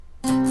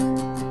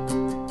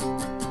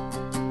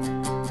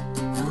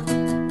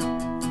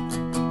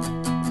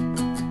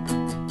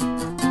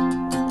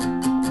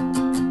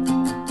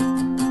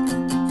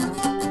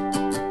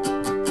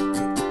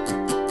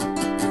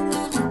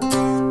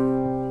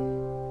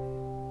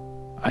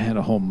I had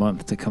a whole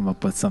month to come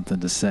up with something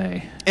to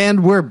say.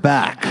 And we're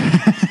back.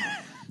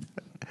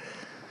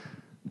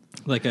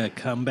 Like a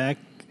comeback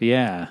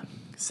Yeah.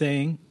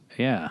 saying?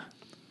 Yeah.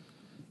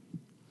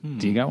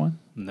 Do you got one?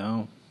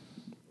 No.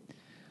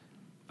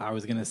 I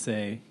was going to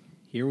say,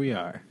 here we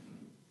are.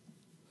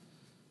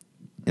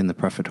 In the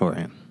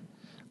Prefectorium.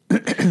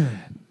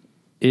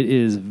 It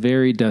is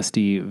very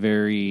dusty,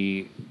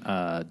 very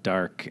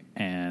dark,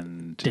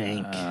 and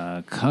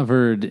Dank.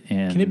 covered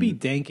in... Can it be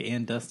dank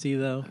and dusty,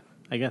 though?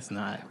 I guess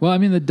not. Well, I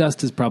mean, the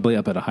dust is probably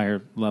up at a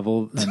higher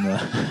level, and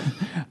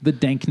the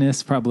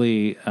dankness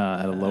probably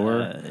at a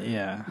lower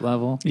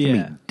level.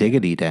 Yeah.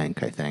 Diggity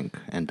dank, I think,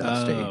 and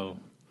dusty. Oh.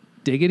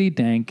 Diggity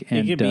dank and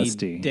it could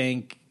dusty. be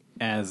dank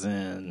as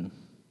in...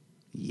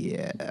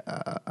 Yeah.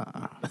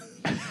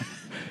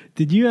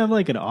 Did you have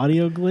like an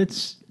audio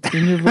glitch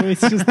in your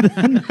voice just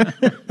then?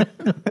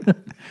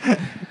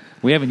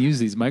 We haven't used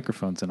these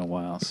microphones in a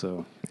while,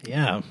 so...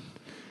 Yeah.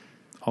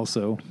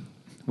 Also,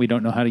 we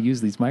don't know how to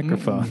use these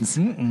microphones.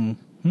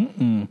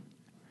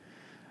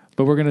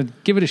 But we're going to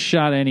give it a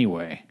shot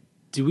anyway.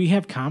 Do we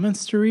have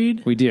comments to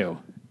read? We do.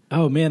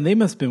 Oh, man, they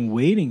must have been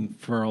waiting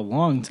for a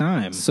long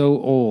time. So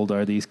old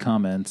are these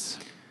comments.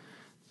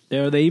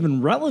 Are they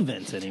even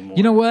relevant anymore?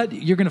 You know what?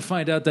 You're going to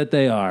find out that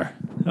they are.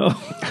 Oh,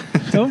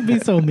 don't be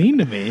so mean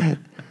to me.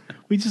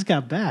 We just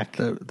got back.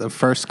 The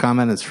first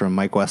comment is from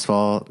Mike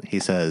Westfall. He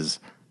says,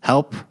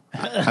 "Help.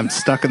 I'm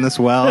stuck in this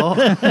well.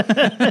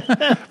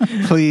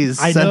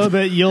 Please I know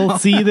that you'll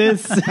see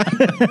this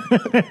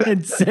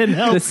and send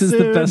help This is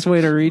the best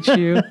way to reach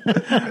you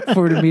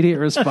for an immediate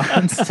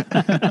response.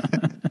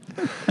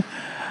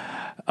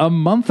 A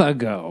month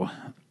ago,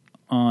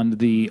 on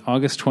the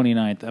August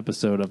 29th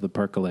episode of The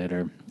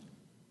Percolator,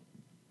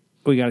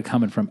 we got a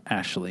comment from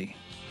Ashley.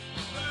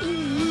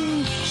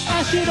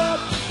 Ash it up.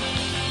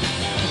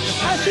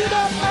 Ash it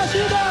up. Ash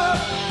it up.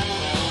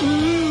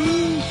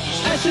 Ooh.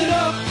 Ash it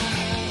up.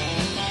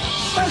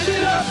 Ash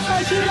it up.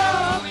 Ash it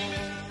up.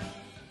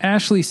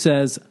 Ashley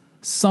says,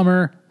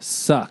 "Summer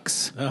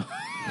sucks.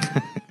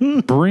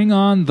 Bring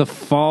on the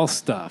fall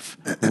stuff.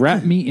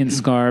 Wrap me in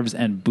scarves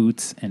and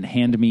boots and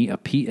hand me a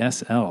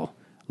PSL.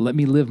 Let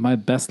me live my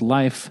best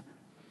life,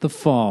 the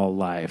fall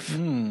life."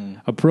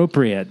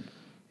 Appropriate,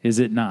 is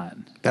it not?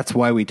 That's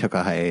why we took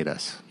a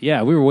hiatus.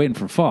 Yeah, we were waiting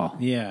for fall.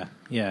 Yeah.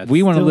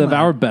 We want to Still live not-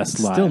 our best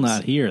lives. Still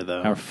not here,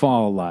 though. Our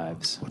fall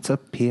lives. What's a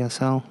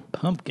PSL?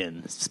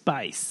 Pumpkin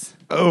spice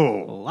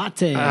Oh.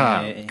 latte.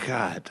 Oh,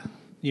 God.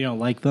 You don't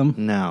like them?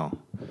 No.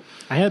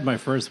 I had my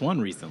first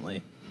one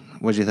recently.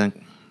 What'd you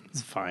think?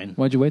 It's fine.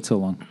 Why'd you wait so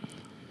long?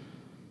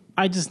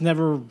 I just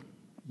never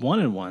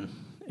wanted one.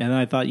 And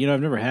I thought,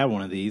 I've never had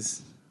one of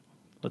these.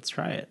 Let's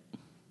try it.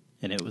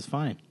 And it was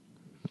fine.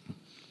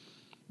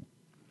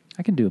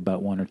 I can do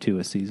about one or two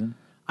a season.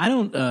 I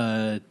don't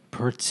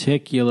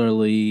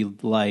particularly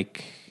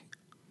like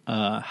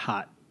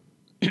hot,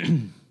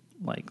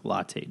 like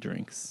latte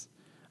drinks.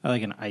 I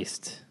like an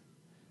iced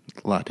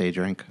Latte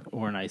drink.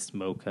 or an iced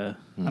mocha.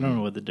 I don't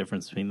know what the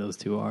difference between those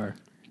two are.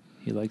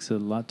 He likes a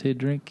latte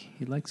drink.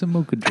 He likes a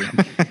mocha drink.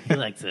 He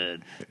likes a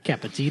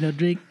cappuccino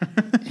drink.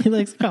 He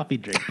likes a coffee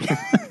drink.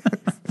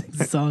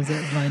 Songs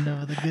that remind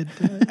him of the good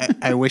time.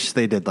 I wish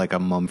they did like a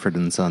Mumford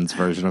and Sons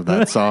version of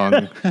that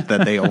song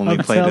that they only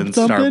Of played in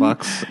something?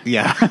 Starbucks.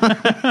 Yeah.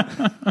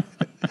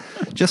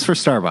 Just for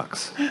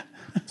Starbucks.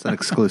 It's an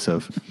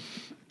exclusive.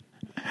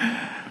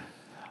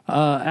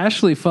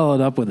 Ashley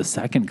followed up with a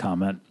second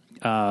comment.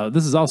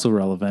 This is also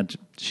relevant.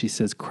 She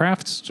says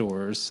craft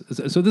stores.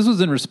 So this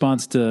was in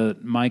response to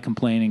my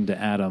complaining to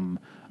Adam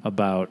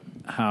about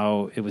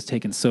how it was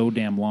taking so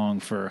damn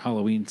long for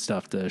Halloween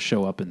stuff to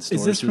show up in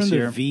stores Is this from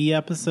year. the V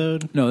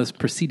episode? No, this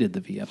preceded the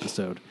V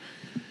episode.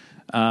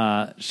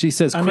 She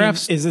says I mean,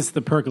 crafts. is this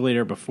the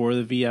percolator before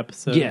the V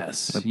episode?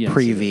 Yes. The yes,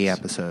 pre-V it is.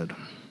 episode.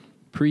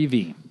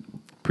 Pre-V.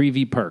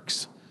 Pre-V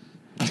perks.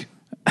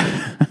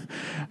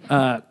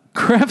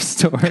 Craft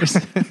stores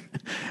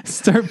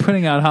start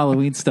putting out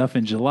Halloween stuff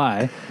in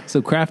July so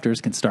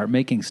crafters can start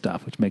making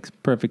stuff, which makes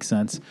perfect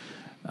sense.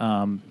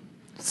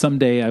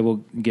 Someday I will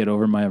get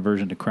over my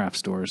aversion to craft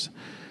stores.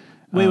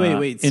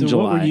 Wait. In So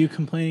July. what were you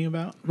complaining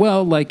about?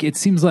 Well, like it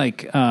seems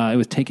like it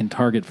was taking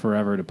Target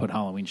forever to put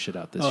Halloween shit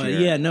out this year.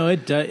 Yeah, no,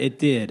 it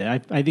did. I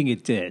think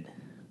it did.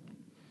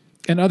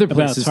 And other About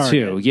places Target.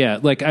 too. Yeah,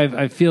 like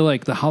I feel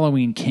like the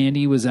Halloween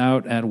candy was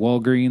out at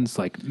Walgreens,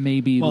 like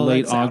maybe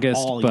late that's out August,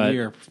 all but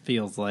year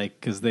feels like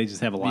because they just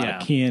have a lot Yeah.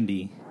 of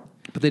candy.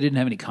 but they didn't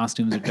have any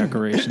costumes or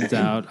decorations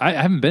out. I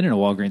haven't been in a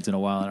Walgreens in a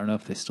while. I don't know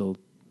if they still.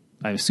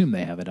 I assume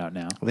they have it out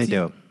now. They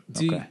do.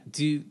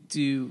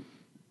 Do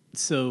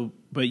so,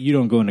 but you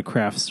don't go into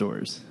craft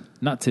stores.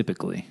 Not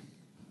typically.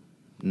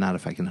 Not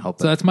if I can help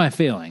So it. that's my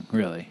failing,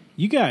 really.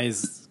 You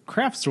guys,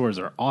 craft stores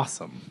are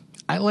awesome.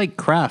 I like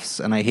crafts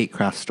and I hate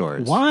craft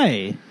stores.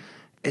 Why?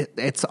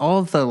 It's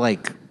all the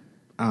like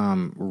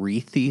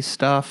wreathy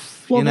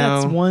stuff. Well, you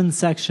know? that's one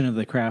section of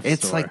the craft store.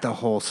 It's like the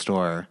whole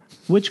store.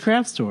 Which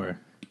craft store?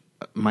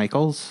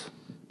 Michael's.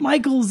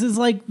 Michael's is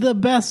like the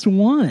best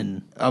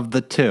one. of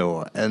the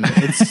two, and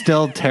it's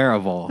still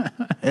terrible.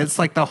 It's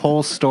like the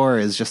whole store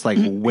is just like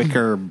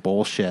wicker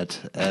bullshit.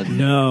 And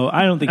No,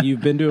 I don't think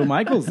you've been to a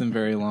Michael's in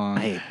very long.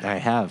 I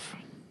have.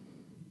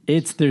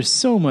 There's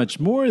so much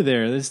more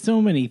there. There's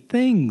so many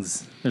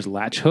things. There's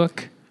Latch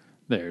Hook.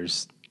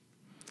 There's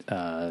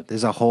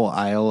There's a whole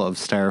aisle of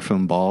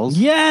styrofoam balls.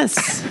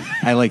 Yes,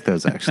 I like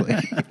those actually.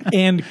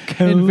 and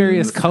cones. in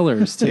various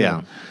colors too.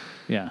 Yeah.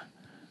 Yeah.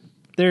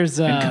 There's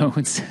And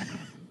cones.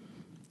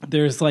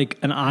 there's like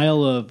an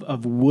aisle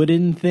of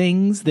wooden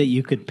things that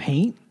you could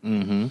paint.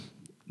 Mm-hmm.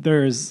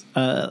 There's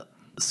a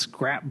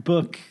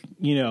scrapbook,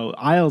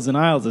 aisles and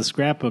aisles of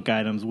scrapbook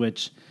items,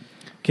 which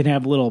can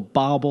have little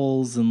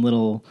baubles and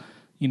little,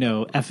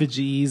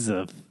 effigies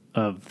of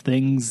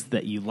things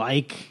that you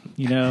like.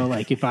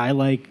 Like if I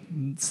like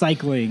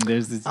cycling,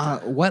 there's this.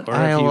 What Or if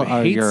aisle you are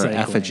hate your cycling.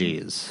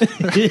 effigies?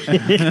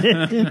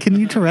 Can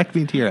you direct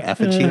me to your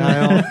effigy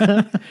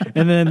aisle?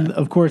 And then,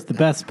 of course, the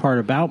best part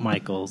about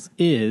Michael's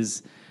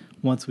is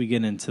once we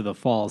get into the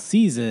fall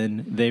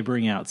season, they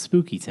bring out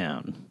Spooky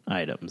Town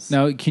items.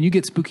 Now, can you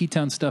get Spooky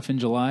Town stuff in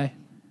July?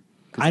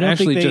 'Cause I don't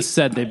Ashley think they- just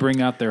said they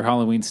bring out their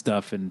Halloween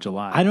stuff in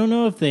July. I don't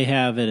know if they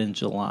have it in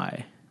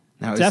July.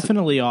 Now,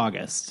 Definitely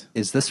August.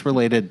 Is this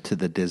related to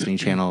the Disney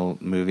Channel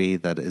movie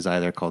that is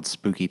either called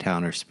Spooky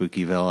Town or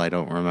Spookyville? I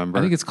don't remember.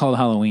 I think it's called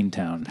Halloween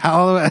Town.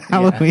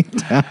 Halloween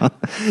Town.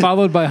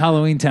 Followed by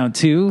Halloween Town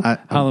 2, I-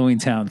 Halloween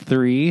Town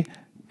 3,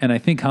 and I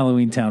think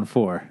Halloween Town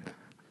 4.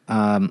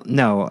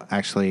 No,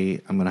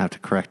 actually, I'm going to have to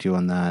correct you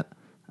on that.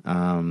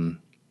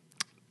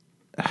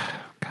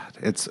 God,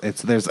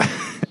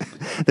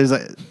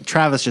 there's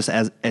Travis just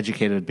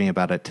educated me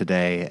about it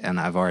today, and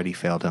I've already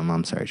failed him.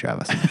 I'm sorry,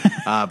 Travis.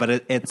 But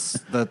it's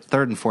the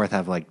third and fourth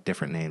have like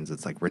different names.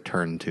 It's like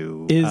Return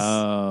to.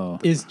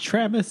 Is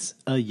Travis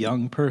a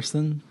young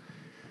person?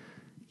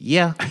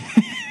 Yeah.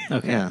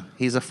 Okay. Yeah,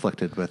 he's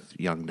afflicted with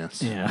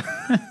youngness. Yeah.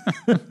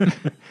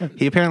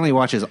 He apparently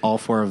watches all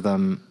four of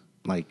them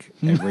like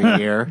every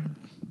year.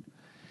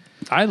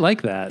 I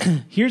like that.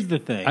 Here's the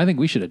thing. I think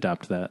we should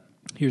adopt that.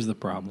 Here's the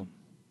problem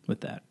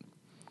with that.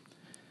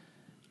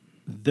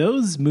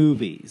 Those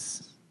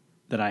movies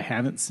that I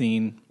haven't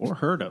seen or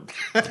heard of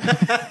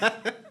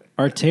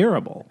are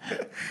terrible.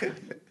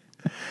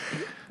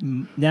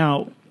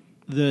 Now,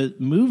 the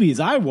movies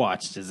I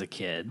watched as a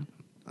kid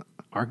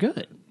are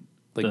good.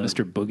 Like The-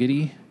 Mr.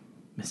 Boogedy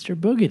Mr.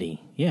 Boogedy.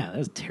 Yeah, that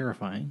was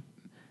terrifying.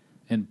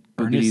 and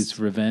Boogedy's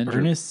Revenge.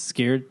 Ernest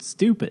Scared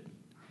Stupid.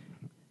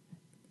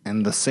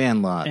 And The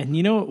Sandlot. And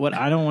you know what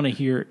I don't want to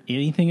hear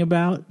anything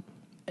about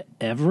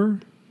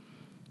ever?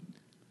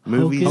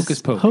 Movies.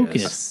 Hocus Pocus.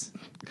 Hocus.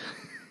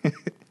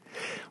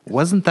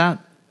 Wasn't that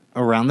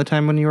around the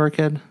time when you were a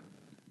kid?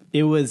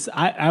 It was,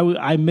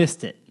 I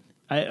missed it.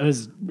 It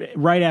was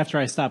right after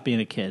I stopped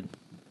being a kid.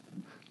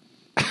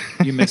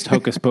 You missed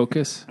Hocus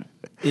Pocus?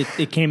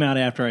 It came out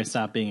after I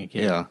stopped being a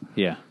kid. Yeah.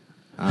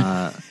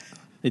 Yeah.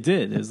 It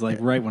did. It was like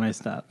right when I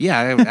stopped.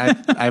 Yeah,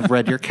 I've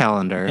read your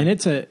calendar. And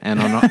it's a,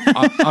 And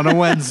on a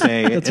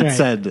Wednesday, it right.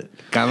 said,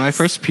 got my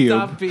first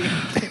pube,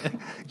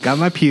 got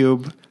my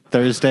pube,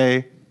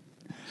 Thursday,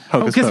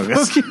 Hocus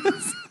Pocus.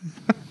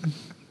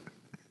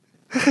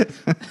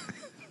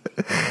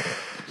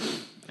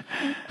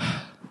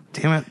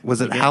 Damn it.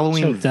 Was it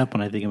Halloween? choked up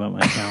when I think about my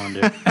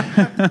calendar.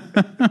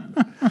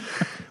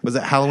 Was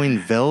it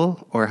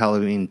Halloweenville or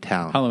Halloween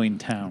Town? Halloween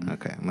Town.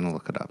 Okay, I'm going to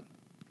look it up.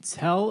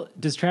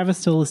 Does Travis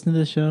still listen to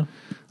this show?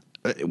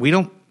 We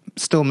don't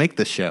still make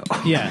this show.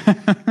 Yeah.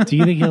 Do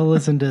you think he'll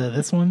listen to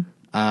this one?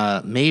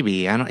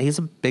 Maybe. I don't. He's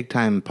a big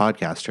time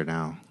podcaster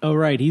now. Oh,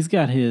 right. He's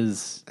got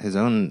his His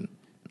own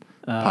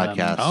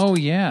podcast. Oh,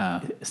 yeah.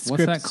 What's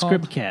that called?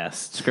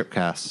 Scriptcast.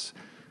 Scriptcasts.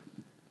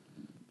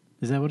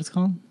 Is that what it's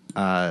called?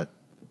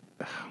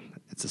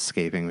 It's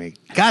escaping me.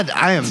 God,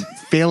 I am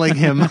failing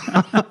him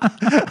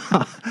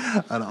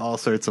on all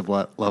sorts of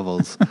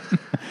levels.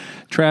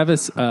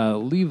 Travis,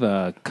 leave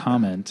a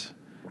comment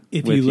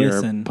If with you your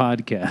listen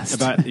podcast.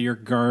 about your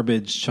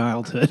garbage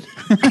childhood.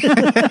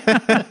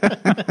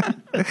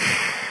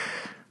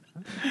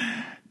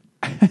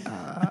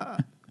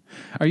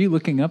 Are you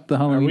looking up the Are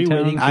Halloween we Town?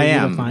 waiting for I you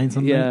am. to find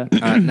something? Yeah.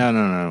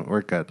 No.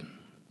 We're good.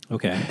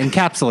 Okay.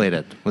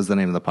 Encapsulated was the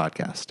name of the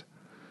podcast.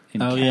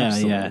 Oh, yeah,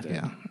 yeah. Encapsulated.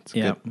 Yeah. It's a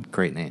Yeah.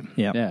 great name.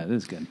 Yeah. Yeah, it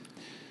is good.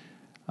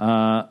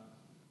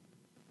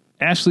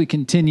 Ashley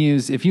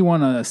continues, if you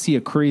want to see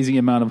a crazy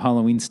amount of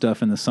Halloween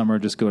stuff in the summer,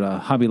 just go to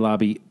Hobby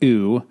Lobby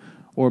Ooh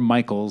or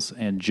Michael's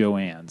and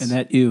Joann's. And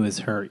that ew is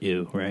her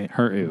ew, right?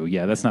 Her Ooh.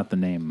 Yeah, that's not the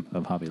name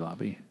of Hobby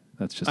Lobby.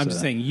 That's just I'm a-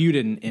 saying you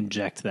didn't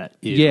inject that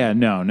ew. Yeah,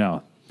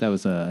 no. That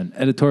was an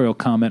editorial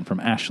comment from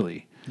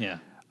Ashley. Yeah.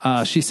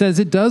 She says,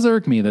 it does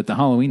irk me that the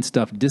Halloween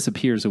stuff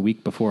disappears a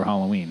week before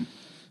Halloween.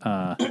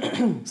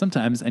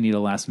 Sometimes I need a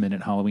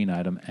last-minute Halloween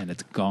item, and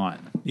it's gone.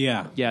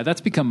 Yeah. Yeah,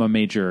 that's become a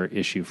major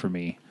issue for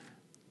me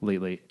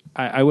lately.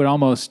 I would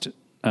almost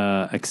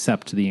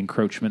accept the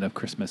encroachment of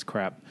Christmas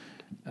crap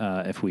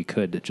if we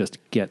could just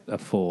get a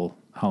full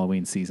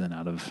Halloween season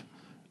out of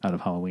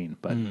Halloween.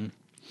 But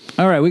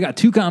all right, we got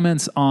 2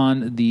 comments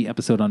on the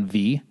episode on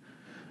V.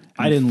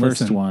 I didn't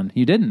first listen. one.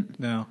 You didn't?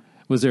 No,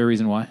 Was there a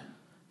reason why?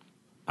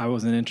 I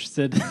wasn't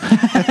interested.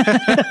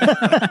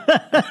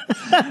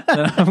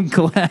 I'm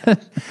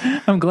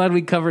glad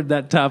we covered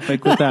that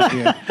topic without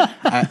you.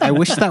 I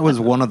wish that was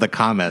one of the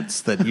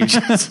comments that you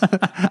just.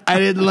 I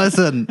didn't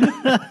listen.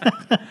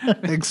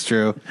 It's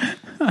true.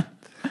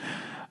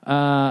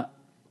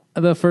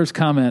 The first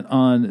comment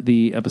on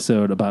the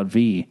episode about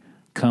V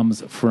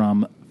comes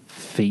from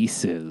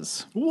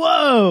Faces.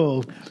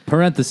 Whoa!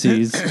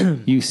 Parentheses,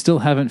 you still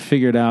haven't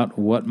figured out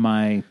what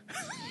my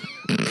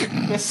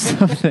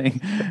something.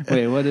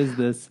 Wait, what is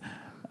this?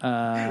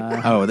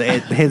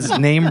 His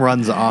name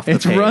runs off the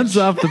It page. runs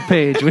off the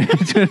page.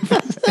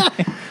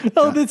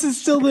 Oh, this is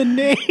still the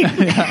name.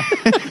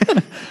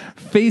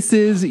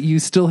 Faces, you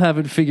still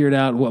haven't figured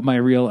out what my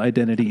real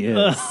identity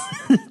is.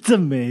 It's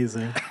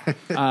amazing.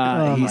 He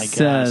my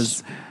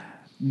says,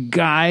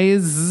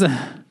 guys,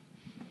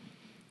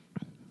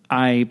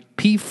 I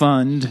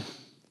P-fund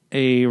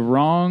a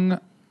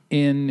wrong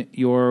in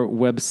your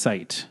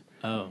website.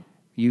 Oh.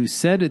 You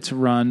said it's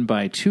run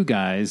by 2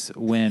 guys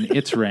when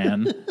it's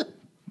ran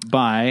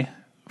by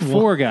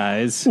 4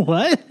 guys.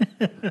 What?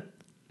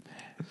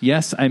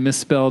 Yes, I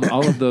misspelled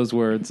all of those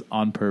words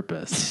on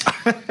purpose.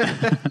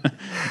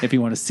 If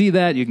you want to see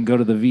that, you can go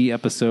to the V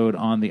episode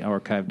on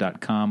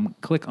thearchive.com,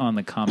 click on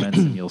the comments,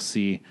 and you'll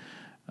see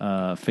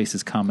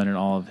Face's comment in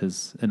all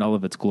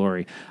of its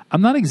glory.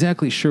 I'm not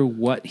exactly sure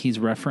what he's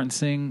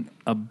referencing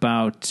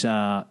about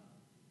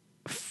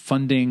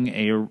funding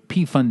a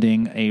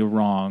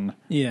wrong.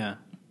 Yeah.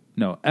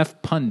 No,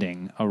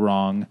 F-punding a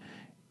wrong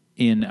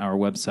in our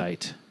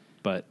website.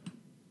 But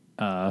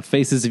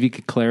Faces, if you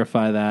could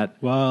clarify that.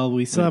 Well,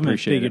 we still haven't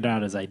appreciate figured it.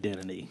 out his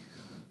identity.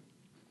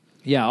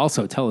 Yeah,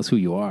 also tell us who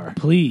you are.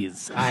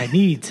 Please, I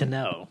need to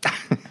know.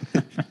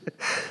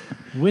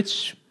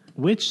 Which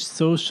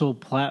social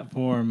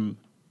platform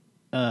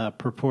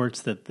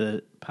purports that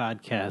the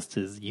podcast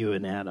is you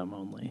and Adam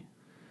only?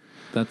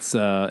 That's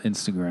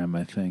Instagram,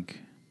 I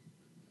think.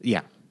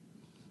 Yeah.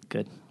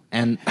 Good.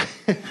 And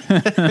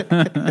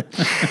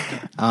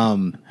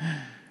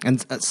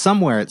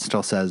somewhere it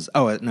still says,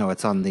 no,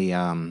 it's on the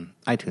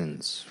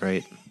iTunes,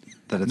 right?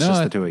 That it's No,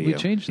 just the two of you. we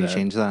changed You that.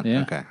 changed that?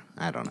 Yeah. Okay.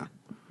 I don't know.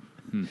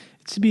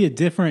 It should be a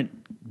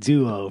different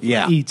duo for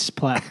Yeah. each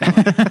platform.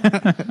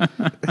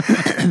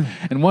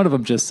 And one of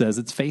them just says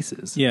it's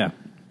Faces. Yeah.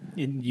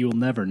 And you'll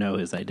never know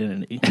his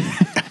identity.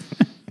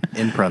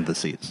 In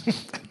parentheses.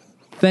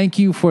 Thank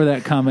you for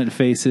that comment,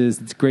 Faces.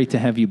 It's great to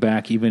have you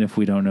back, even if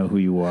we don't know who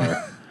you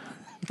are.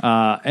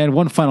 And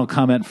one final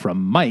comment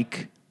from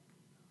Mike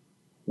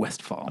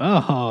Westfall.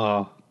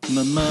 Oh.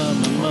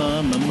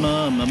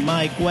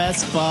 Mike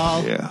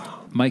Westfall. Yeah.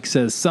 Mike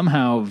says,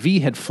 somehow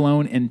V had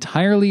flown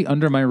entirely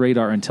under my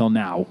radar until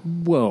now.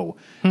 Whoa.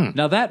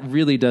 Now that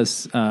really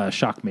does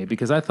shock me,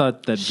 because I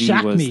thought that V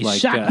Shock was me,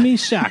 like...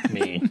 shock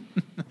me.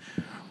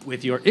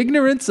 With your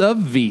ignorance of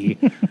V.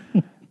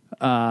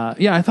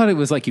 Yeah, I thought it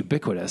was like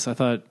ubiquitous. I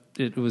thought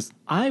it was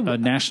a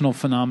national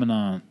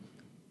phenomenon.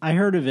 I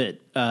heard of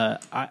it.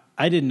 I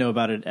didn't know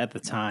about it at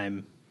the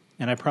time,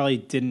 and I probably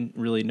didn't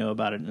really know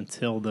about it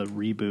until the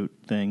reboot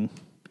thing.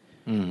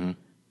 Mm-hmm.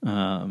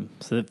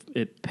 So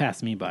it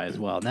passed me by as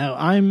well. Now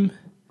And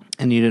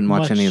you didn't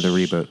watch any of the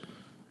reboot?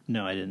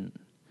 No, I didn't.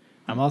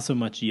 I'm also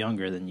much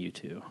younger than you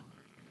two.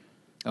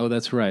 Oh,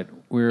 that's right.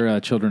 We're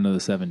children of the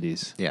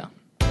 70s. Yeah.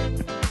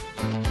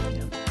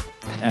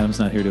 Adam's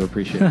not here to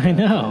appreciate it. I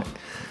know.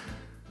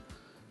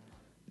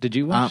 Did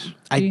you watch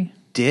I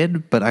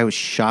did, but I was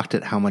shocked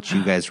at how much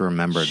you guys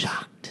remembered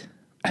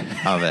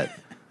of it.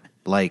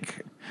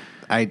 Like,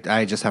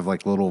 I just have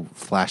like little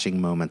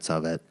flashing moments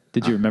of it.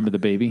 Did you remember the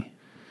baby?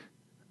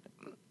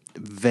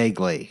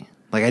 Vaguely.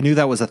 Like, I knew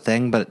that was a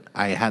thing, but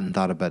I hadn't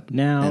thought of it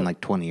Now, in like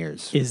 20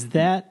 years. Is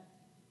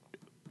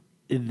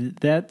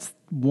that's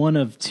one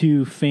of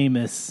 2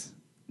 famous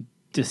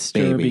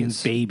disturbing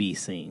Babies. baby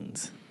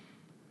scenes?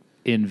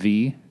 In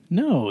V?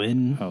 No,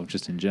 in Oh,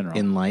 just in general.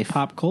 In life?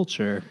 pop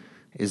culture.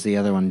 Is the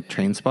other one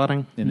Train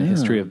Spotting? In the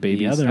history of The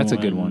babies. other That's a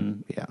good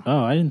one. Yeah.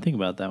 Oh, I didn't think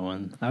about that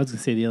one. I was going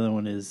to say the other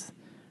one is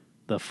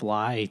The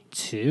Fly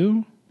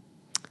 2.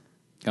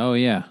 Oh,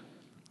 yeah.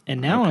 And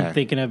now Okay. I'm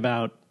thinking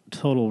about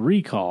Total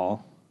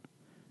Recall.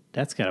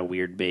 That's got a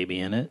weird baby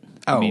in it.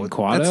 Oh, mean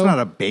Quado? that's not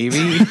a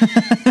baby.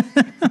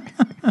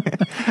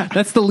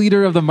 That's the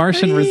leader of the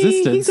Martian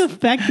resistance. He's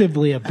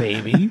effectively a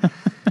baby.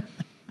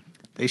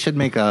 They should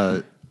make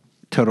a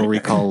Total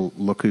Recall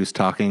Look Who's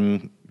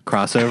Talking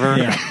crossover.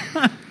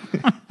 Yeah.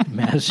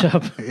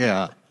 Mashup.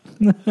 Yeah.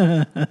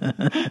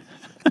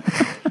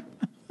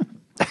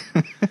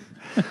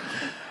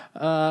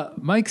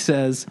 Mike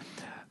says,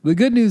 the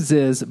good news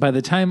is, by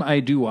the time I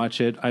do watch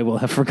it, I will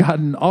have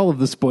forgotten all of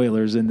the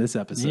spoilers in this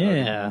episode.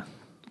 Yeah.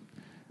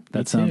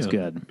 That sounds too.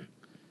 good.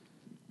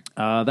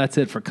 That's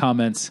it for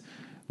comments.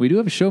 We do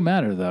have a show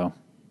matter, though.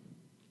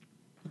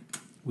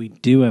 We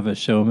do have a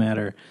show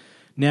matter.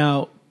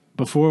 Now,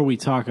 before we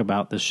talk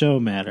about the show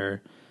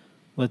matter,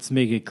 let's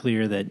make it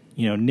clear that,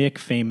 Nick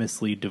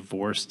famously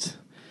divorced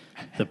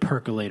the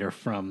Percolator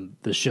from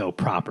the show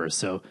proper.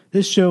 So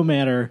this show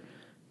matter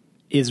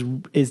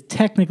is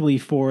technically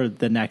for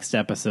the next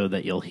episode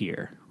that you'll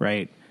hear,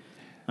 right?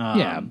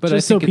 Yeah, but I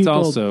just so think it's people-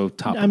 also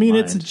top I of mean,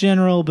 mind. it's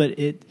general, but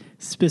it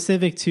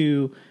specific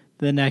to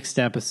the next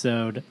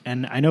episode.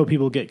 And I know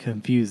people get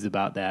confused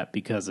about that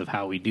because of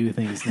how we do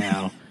things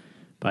now.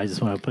 But I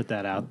just want to put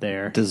that out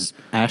there. Does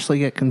Ashley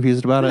get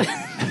confused about it?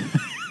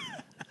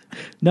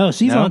 No,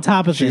 she's No? on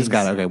top of She's things.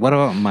 got it. Okay. What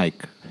about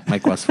Mike?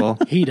 Mike Westfall?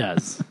 He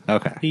does.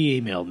 Okay. He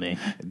emailed me.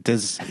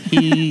 Does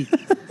he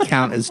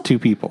count as two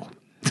people?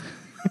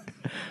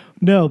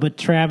 No, but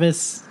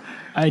Travis,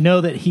 I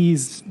know that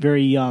he's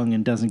very young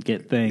and doesn't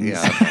get things.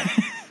 Yeah.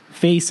 Okay.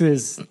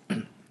 Faces is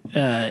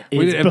have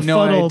no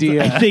befuddled,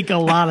 idea. I think, a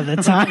lot of the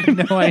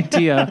time. no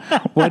idea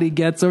what he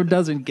gets or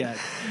doesn't get.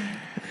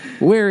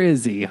 Where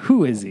is he?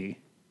 Who is he?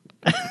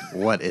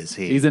 What is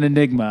he? He's an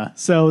enigma.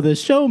 So the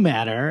show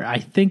matter, I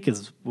think,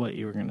 is what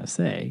you were going to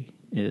say,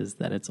 is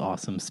that it's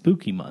Awesome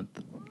Spooky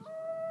Month.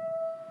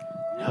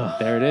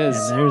 There it is.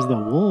 And there's the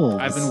wolves.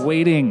 I've been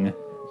waiting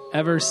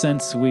ever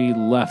since we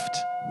left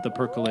the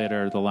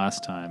Percolator the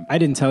last time. I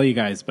didn't tell you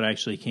guys, but I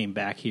actually came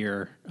back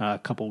here a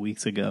couple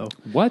weeks ago.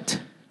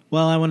 What?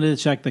 Well, I wanted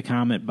to check the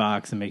comment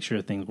box and make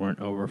sure things weren't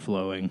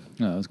overflowing,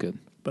 Oh, that was good.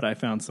 but I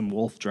found some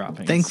wolf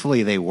droppings.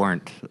 Thankfully, they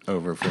weren't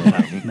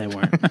overflowing. They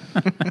weren't.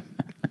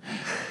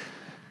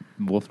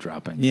 Wolf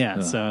droppings. Yeah,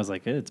 Ugh. so I was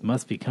like, it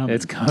must be coming.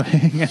 It's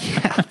coming.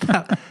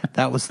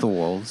 That was the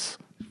wolves.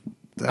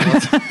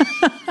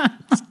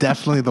 It's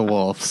definitely the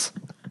wolves.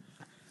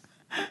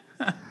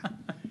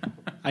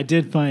 I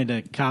did find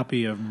a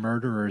copy of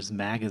Murderers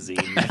Magazine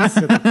next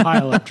to the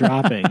pile of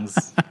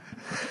droppings.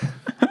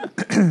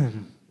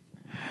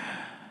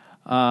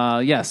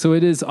 Yeah, so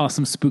it is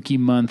Awesome Spooky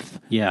Month.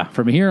 Yeah.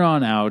 From here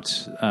on out,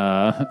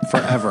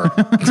 Forever.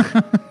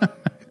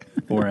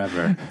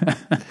 Forever.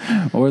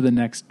 or the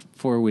next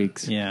 4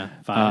 weeks. Yeah,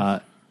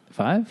 5.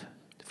 5?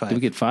 Five. Did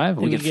we get 5?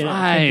 We we get get it. I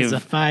 5. think it's a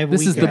 5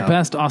 This is the weekend.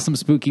 best Awesome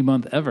Spooky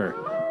Month ever.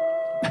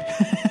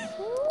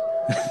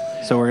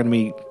 So we're going to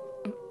be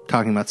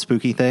talking about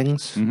spooky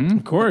things.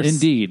 Of course.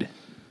 Indeed.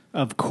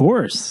 Of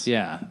course.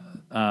 Yeah.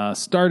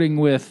 Starting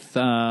with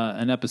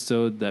an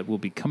episode that will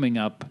be coming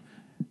up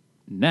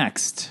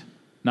next.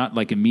 Not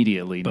like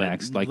immediately But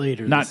next. Like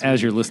later not this as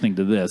week. you're listening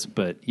to this,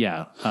 but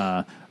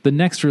yeah. The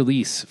next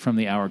release from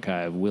the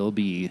archive will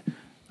be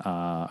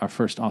our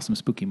first Awesome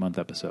Spooky Month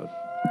episode.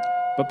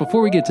 But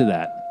before we get to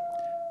that,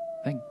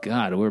 thank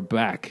God we're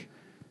back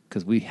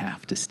because we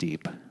have to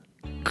steep.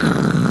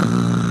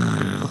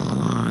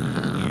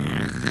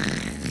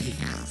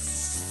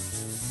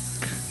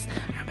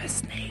 I'm a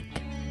snake.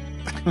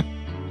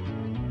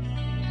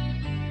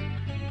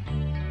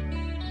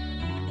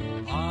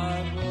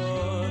 I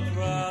would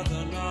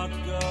rather not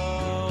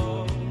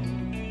go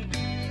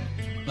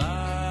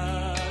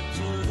back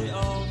to the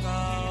old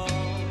house.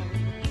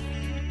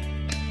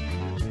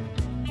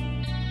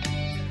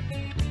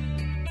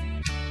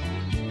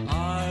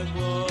 I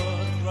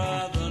would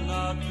rather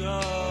not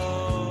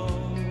go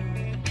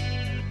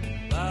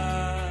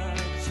back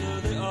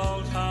to the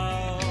old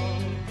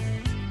house.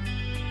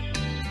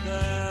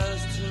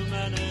 There's too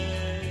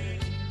many.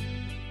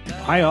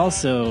 I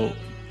also,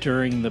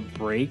 during the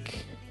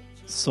break,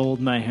 sold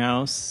my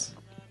house,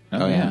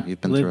 Oh, yeah. You've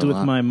been lived through a with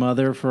lot. my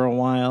mother for a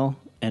while,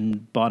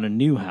 and bought a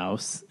new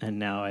house, and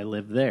now I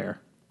live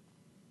there.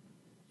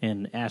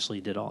 And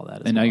Ashley did all that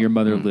as And now well. your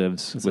mother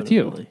lives So with did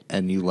you. Lily.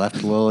 And you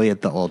left Lily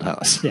at the old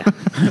house. Yeah.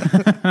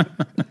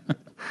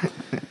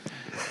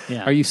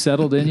 Yeah. Are you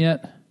settled in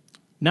yet?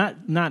 Not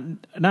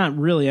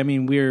really. I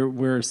mean,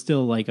 we're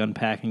still like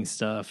unpacking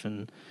stuff,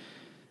 and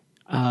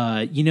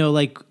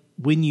like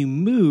when you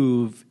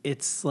move,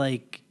 it's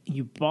like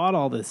you bought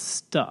all this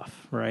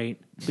stuff, right?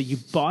 But you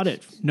bought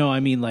it. No, I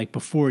mean like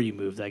before you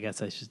moved, I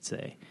guess I should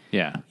say.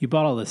 Yeah. You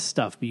bought all this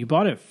stuff, but you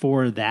bought it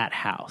for that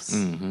house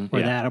or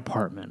Yeah. that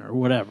apartment or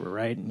whatever,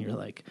 right? And you're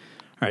like,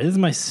 all right, this is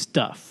my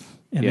stuff.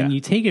 And then Yeah. you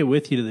take it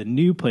with you to the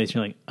new place.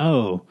 You're like,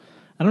 oh,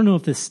 I don't know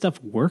if this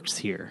stuff works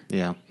here.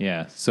 Yeah.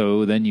 Yeah.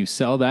 So then you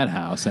sell that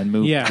house and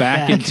move Yeah,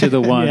 back back. into the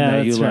one Yeah,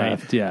 that you that's right.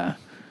 left. Yeah.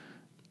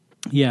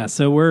 Yeah,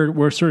 so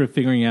we're sort of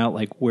figuring out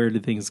like where do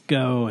things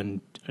go, and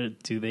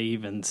do they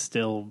even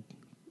still,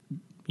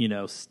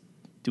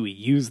 do we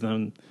use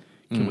them?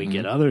 Can we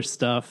get other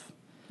stuff?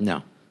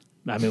 No.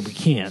 I mean, we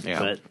can't, Yeah.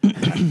 but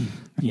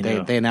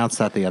They announced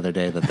that the other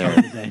day that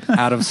they're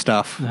out of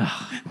stuff.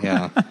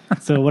 Yeah.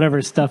 so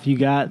whatever stuff you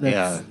got,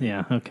 that's,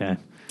 yeah, okay.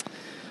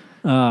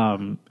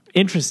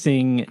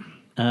 Interesting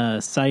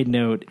side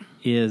note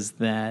is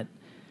that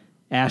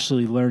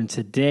Ashley learned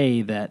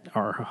today that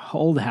our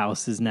old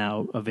house is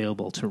now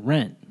available to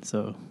rent.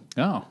 So,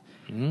 Oh.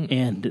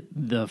 and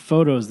the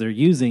photos they're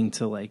using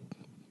to like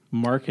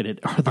market it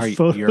are the Are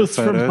photos, your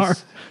from our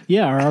photos?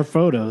 are our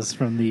photos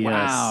from the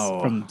Wow.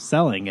 from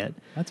selling it.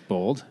 That's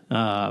bold.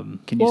 Can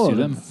you Well, sue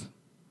them?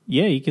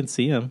 Yeah, you can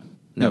see them.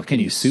 No, can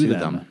you sue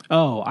them?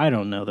 Oh, I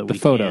don't know that The we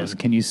photos. Can.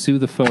 Can you sue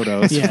the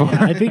photos? Yeah, for-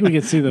 yeah, I think we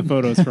can sue the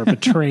photos for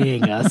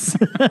betraying us.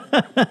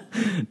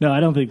 No, I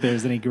don't think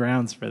there's any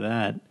grounds for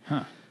that.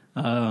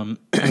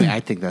 I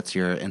think that's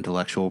your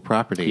intellectual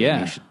property. Yeah.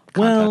 And you should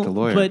contact a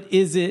lawyer. But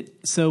is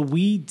it, so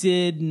we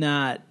did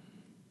not,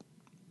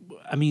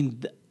 I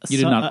mean. You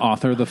did not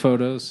author the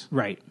photos?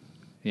 Right.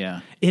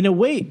 Yeah. In a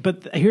way,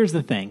 but here's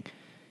the thing.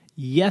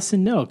 Yes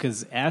and no,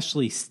 because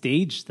Ashley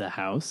staged the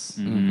house.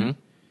 Mm-hmm.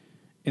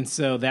 And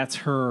so that's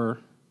her,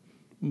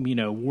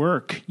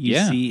 work you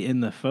see in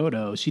the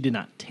photo. She did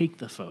not take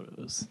the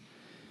photos.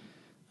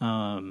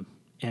 And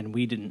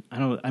we didn't,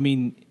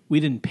 we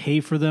didn't pay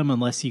for them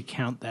unless you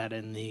count that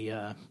in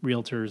the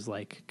realtor's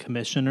like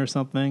commission or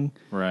something.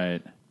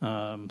 Right.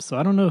 So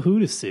I don't know who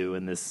to sue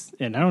in this,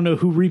 and I don't know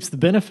who reaps the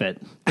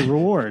benefit, the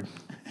reward.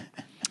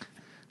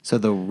 So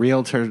the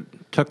realtor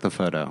took the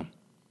photo.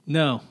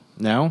 No.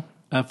 No?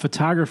 A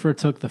photographer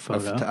took the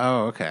photo.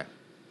 Oh, okay.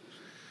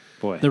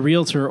 Boy. The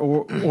realtor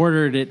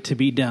ordered it to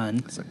be done.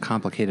 It's a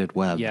complicated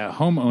web. Yeah,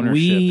 home ownership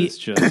is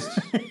just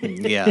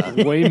Yeah.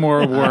 way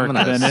more work I'm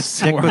gonna than it's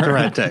stick worth. with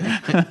renting.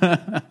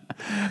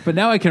 But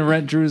now I can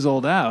rent Drew's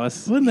old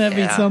house. Wouldn't that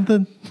be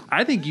something?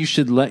 I think you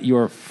should let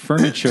your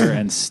furniture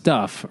and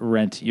stuff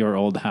rent your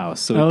old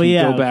house. So it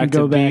can go back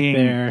go to back being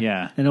there.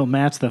 Yeah. And it'll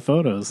match the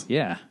photos.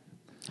 Yeah.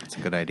 That's a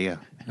good idea.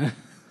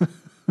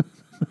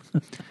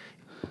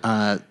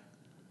 Have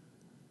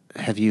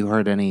you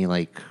heard any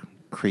like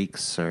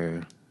creaks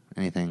or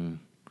anything?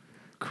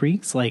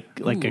 Creeks like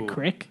a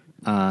crick?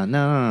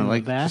 No,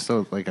 like back?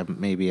 just like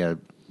maybe a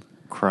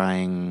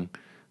crying.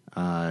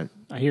 I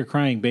hear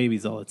crying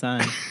babies all the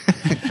time.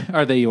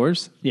 Are they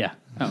yours? Yeah.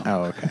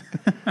 Oh, okay.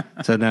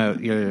 So no,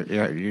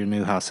 your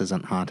new house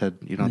isn't haunted.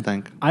 You don't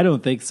think? I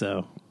don't think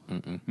so.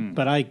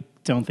 But I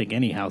don't think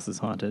any house is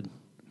haunted.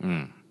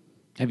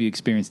 Have you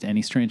experienced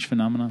any strange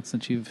phenomena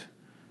since you've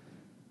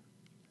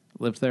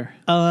lived there?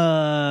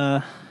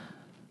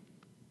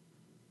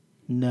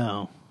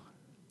 No.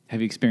 Have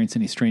you experienced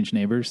any strange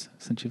neighbors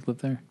since you've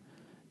lived there?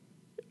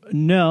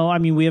 No, I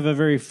mean, we have a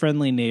very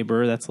friendly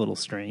neighbor. That's a little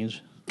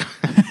strange.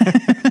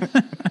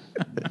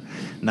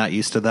 Not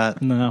used to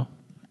that. No.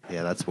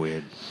 Yeah, that's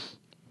weird.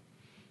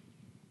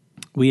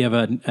 We have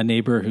a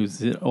neighbor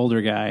who's an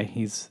older guy.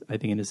 He's, I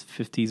think, in his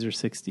 50s or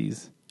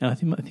 60s. No, I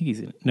think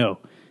he's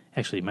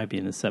actually, he might be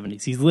in his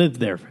 70s. He's lived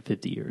there for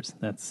 50 years.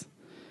 That's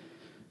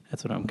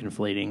what I'm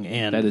conflating.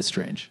 And That is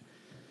strange.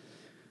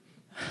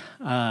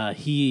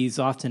 he's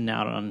often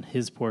out on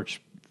his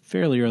porch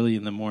fairly early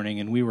in the morning,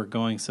 and we were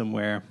going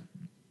somewhere.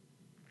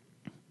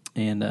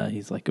 And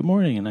he's like, "Good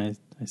morning," and I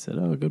said,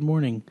 "Oh, good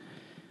morning."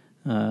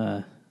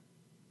 I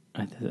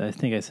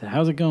think I said,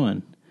 "How's it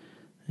going?"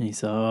 And he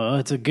said, "Oh,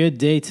 it's a good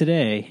day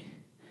today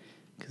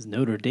because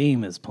Notre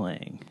Dame is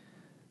playing."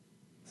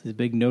 He's a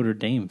big Notre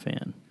Dame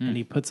fan, and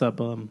he puts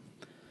up a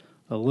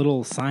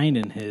little sign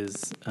in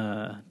his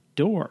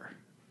door.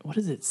 What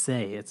does it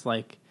say? It's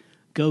like,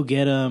 "Go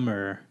get 'em,"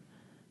 or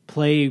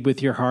 "Play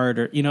with your heart,"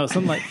 or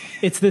something like.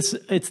 It's this.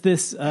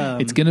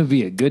 It's going to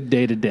be a good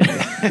day today.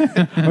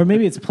 Or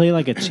maybe it's "Play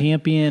like a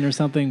champion" or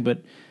something.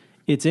 But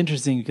it's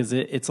interesting because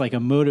it's like a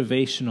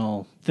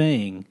motivational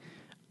thing.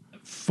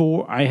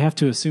 I have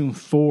to assume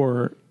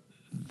for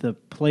the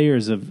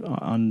players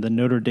on the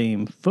Notre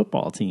Dame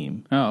football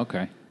team. Oh,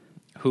 okay.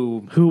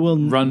 Who will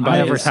run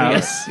by his see it.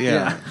 house?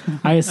 Yeah.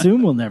 I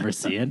assume we'll never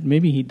see it.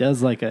 Maybe he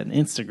does like an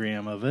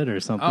Instagram of it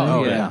or something.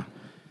 Oh, yeah.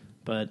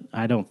 But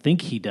I don't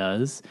think he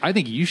does. I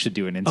think you should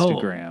do an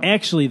Instagram. Oh,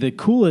 actually, the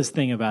coolest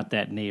thing about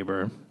that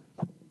neighbor,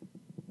 I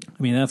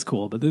mean, that's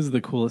cool, but this is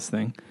the coolest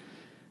thing.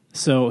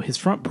 So his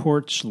front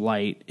porch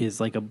light is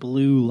like a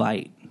blue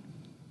light.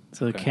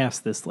 So it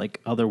casts this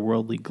like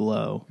otherworldly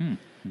glow.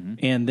 Mm-hmm.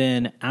 And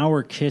then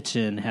our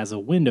kitchen has a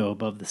window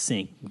above the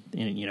sink.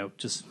 And,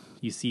 just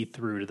you see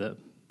through to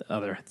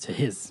to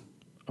his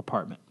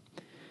apartment.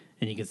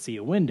 And you can see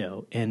a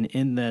window. And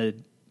in the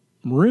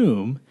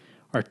room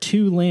are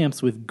two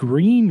lamps with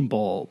green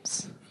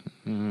bulbs.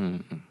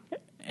 And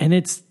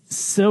it's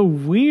so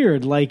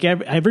weird. Like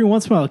every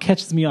once in a while it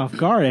catches me off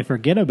guard. I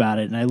forget about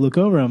it. And I look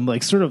over, I'm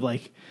like sort of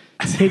like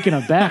taken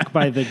aback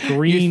by the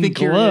green You think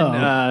glow.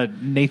 you're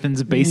in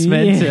Nathan's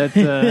basement at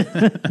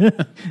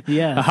a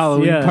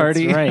Halloween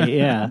party? That's right,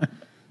 yeah.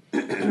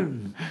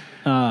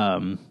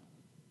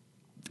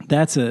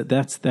 That's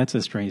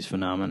a strange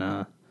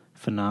phenomenon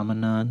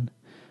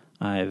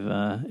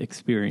I've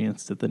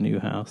experienced at the new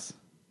house.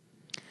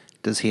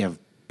 Does he have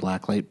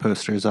blacklight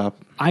posters up?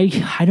 I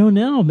don't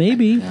know.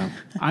 Maybe Yeah.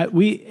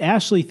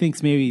 Ashley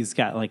thinks maybe he's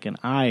got like an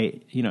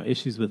eye,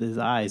 issues with his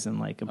eyes and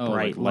like a bright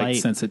like light light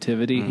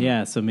sensitivity.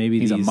 Yeah, so maybe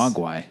He's a these,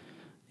 mogwai.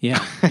 Yeah.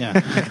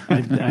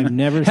 I've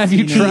never. Have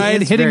you seen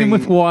tried it. hitting him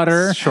with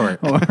water? Short.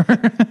 Or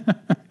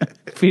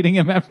feeding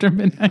him after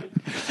midnight?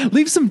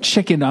 Leave some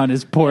chicken on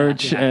his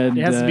porch. And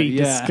It has to be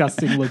yeah.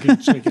 disgusting looking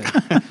chicken.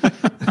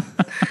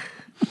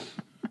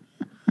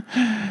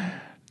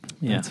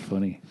 That's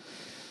funny.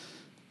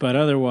 But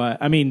otherwise,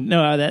 I mean,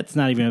 no, that's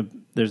not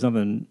even. There's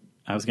nothing.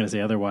 I was going to say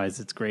otherwise.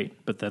 It's great,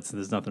 but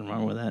there's nothing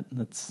wrong with that.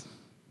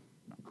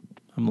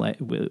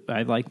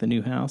 I like the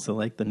new house. I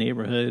like the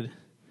neighborhood.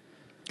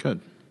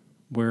 Good.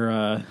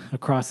 We're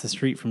across the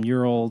street from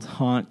your old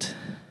haunt.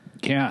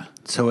 Yeah.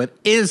 So it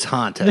is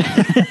haunted.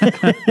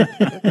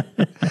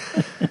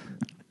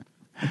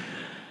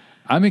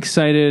 I'm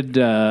excited.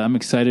 I'm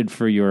excited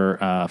for your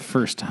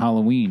first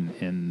Halloween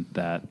in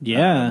that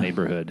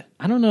neighborhood.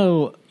 I don't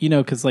know,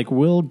 because like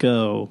we'll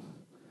go.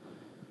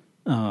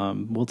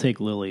 We'll take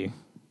Lily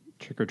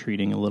trick or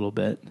treating a little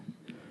bit.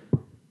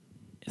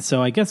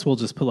 So I guess we'll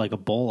just put like a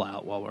bowl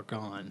out while we're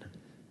gone.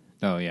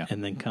 Oh yeah,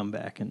 and then come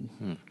back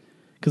and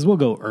because we'll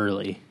go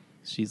early.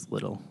 She's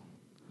little.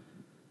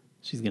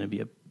 She's gonna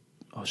be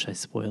Oh, should I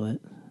spoil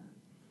it?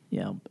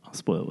 Yeah, I'll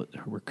spoil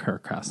it with her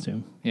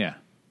costume. Yeah.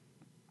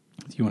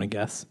 Do you want to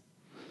guess?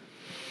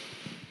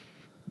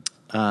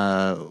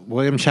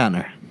 William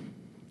Shatner.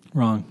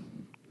 Wrong.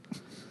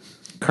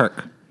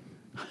 Kirk.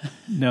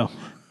 No.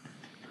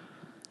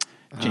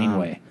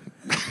 Janeway.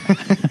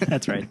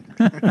 That's right.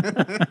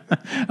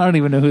 I don't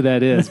even know who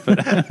that is, but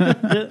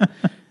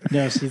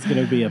No, she's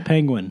going to be a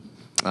penguin.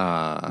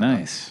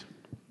 nice.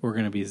 We're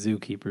going to be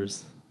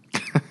zookeepers.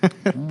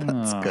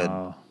 That's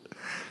good.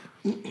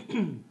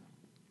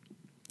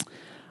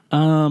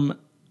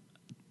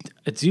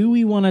 Do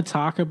we want to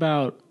talk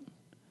about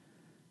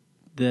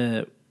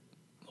the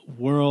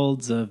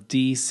worlds of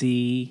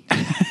DC?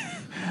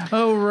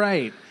 Oh,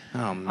 right.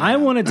 Oh, man. I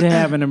wanted to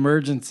have an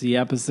emergency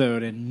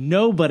episode, and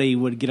nobody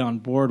would get on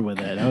board with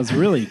it. I was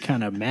really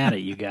kind of mad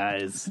at you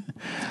guys.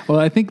 Well,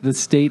 I think the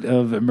state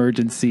of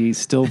emergency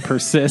still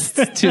persists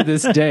to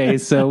this day,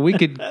 so we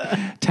could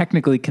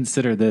technically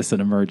consider this an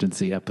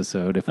emergency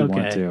episode if we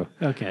want to.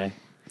 Okay.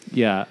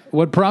 Yeah.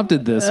 What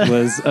prompted this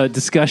was a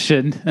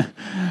discussion.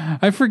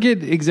 I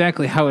forget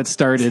exactly how it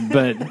started,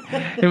 but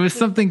it was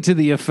something to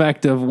the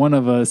effect of one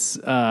of us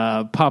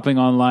popping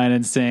online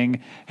and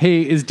saying,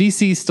 "Hey, is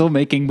DC still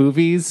making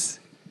movies?"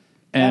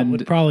 And That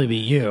would probably be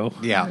you.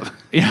 Yeah.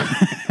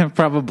 yeah,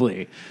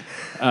 probably.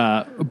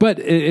 But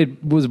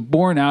it was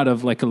born out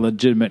of like a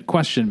legitimate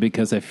question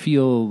because I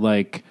feel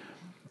like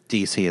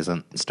DC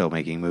isn't still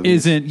making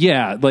movies.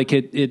 like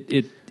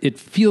it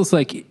feels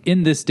like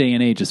in this day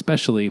and age,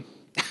 especially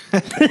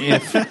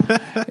if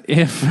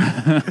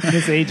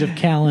This age of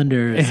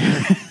calendars.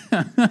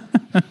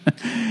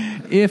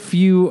 if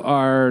you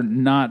are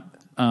not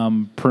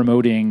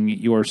promoting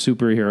your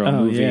superhero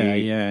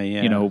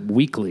movie,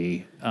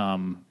 weekly,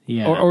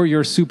 or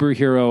your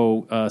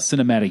superhero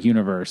cinematic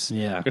universe,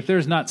 if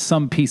there's not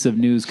some piece of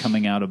news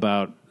coming out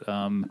about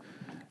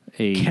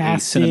a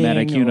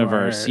cinematic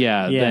universe,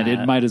 then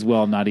it might as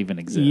well not even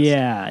exist.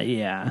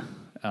 Yeah.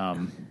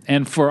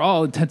 And for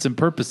all intents and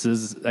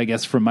purposes, I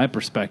guess from my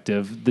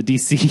perspective, the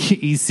DC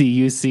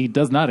ECUC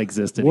does not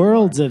exist anymore.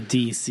 Worlds of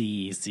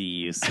DC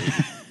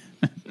ECUC.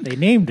 They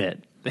named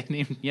it. They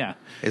named,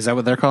 Is that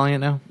what they're calling it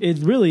now? It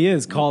really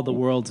is called the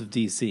Worlds of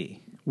DC.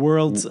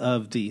 Worlds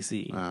of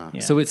DC. Yeah.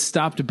 So it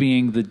stopped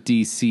being the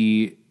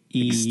DC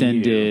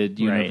extended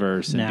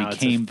universe and now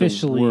became it's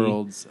officially the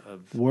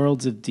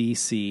Worlds of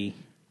DC.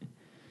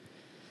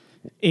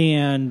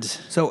 And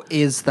So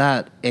is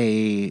that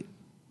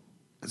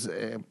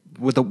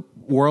with the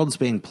worlds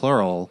being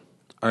plural,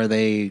 are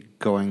they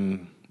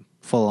going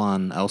full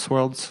on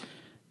Elseworlds?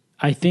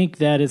 I think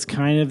that is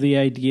kind of the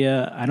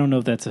idea. I don't know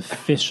if that's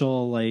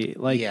official.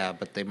 Like Yeah,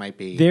 but they might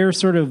be. they're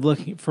sort of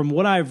looking, from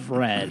what I've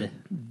read,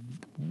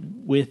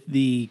 with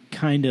the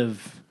kind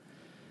of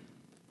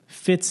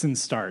fits and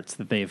starts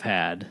that they've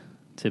had,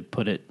 to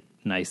put it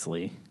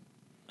nicely,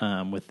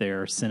 with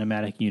their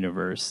cinematic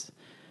universe.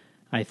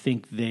 I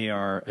think they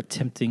are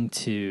attempting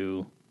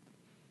to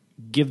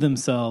give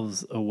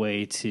themselves a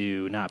way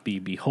to not be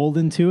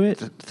beholden to it.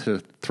 to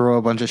throw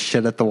a bunch of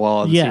shit at the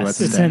wall and see what Yes,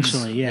 sticks.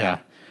 essentially, yeah.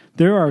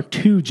 There are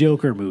 2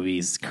 Joker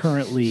movies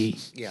currently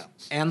Yeah.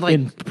 And like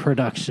in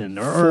production,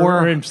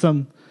 or in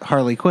some.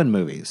 Harley Quinn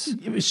movies.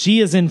 She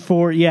is in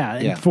 4,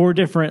 in 4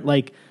 different,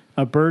 like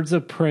a Birds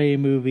of Prey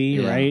movie,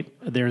 right?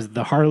 There's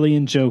the Harley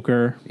and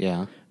Joker,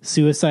 Yeah.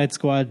 Suicide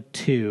Squad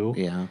 2.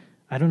 Yeah.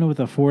 I don't know what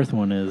the 4th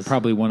one is.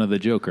 probably one of the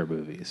Joker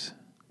movies.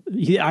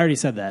 I already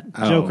said that.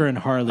 Joker and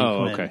Harley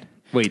Quinn. Okay.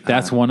 Wait,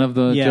 that's one of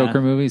the yeah. Joker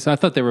movies? I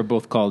thought they were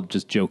both called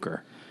just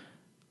Joker.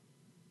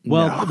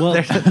 Well,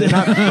 They're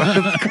not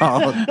both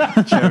called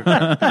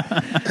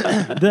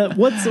Joker.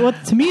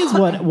 what to me is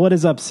what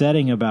is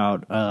upsetting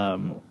about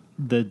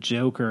the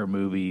Joker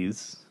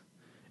movies.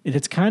 And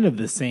it's kind of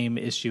the same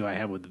issue I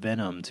have with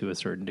Venom to a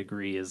certain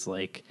degree. Is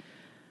like,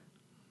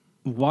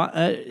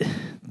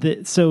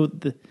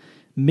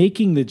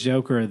 making the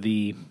Joker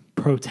the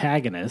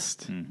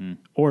protagonist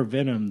or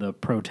Venom the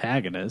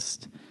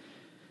protagonist.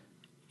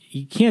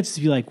 You can't just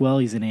be like, well,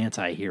 he's an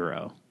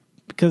anti-hero.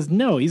 Because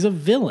no, he's a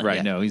villain.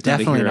 Right, no, he's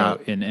Definitely not a hero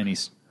not in any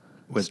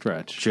with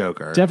stretch.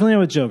 Joker. Definitely not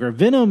with Joker.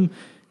 Venom,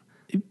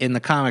 In the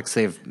comics,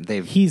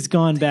 they've he's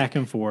gone back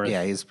and forth.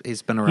 yeah, he's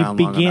been around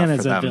long began enough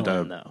as for a them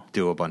villain, to though.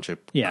 do a bunch of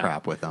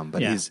crap with them.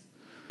 But Yeah. he's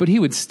But he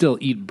would still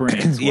eat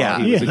brains while Yeah.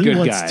 he was a he good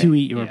wants guy. to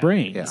eat your Yeah.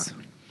 brains.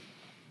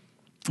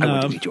 yeah.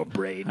 I would eat your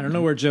brain. I don't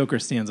know where Joker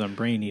stands on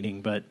brain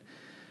eating, but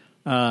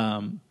call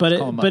him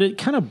it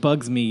kind of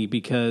bugs me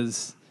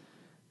because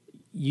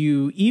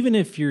even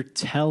if you're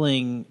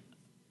telling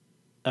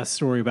a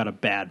story about a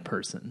bad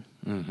person,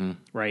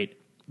 right?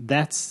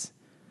 That's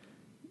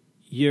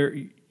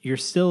you're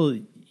still,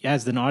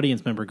 as an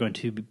audience member, going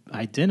to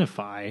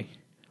identify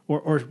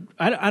or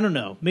I don't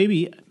know.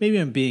 Maybe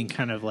I'm being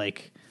kind of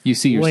like You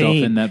see yourself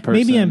lame. in that person.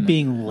 Maybe I'm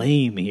being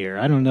lame here.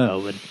 I don't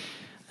know, but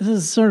this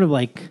is sort of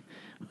like,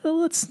 well,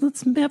 let's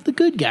have the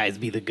good guys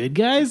be the good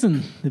guys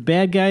and the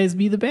bad guys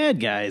be the bad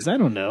guys. I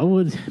don't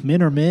know.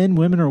 Men are men,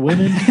 women are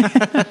women.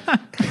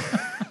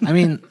 I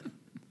mean,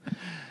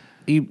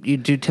 you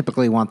do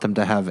typically want them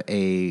to have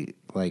a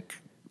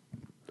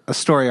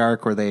story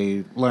arc where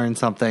they learn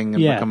something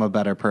and become a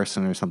better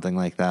person or something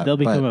like that. They'll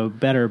become a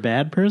better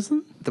bad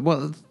person?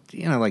 Well,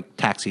 like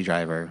Taxi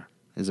Driver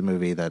is a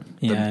movie that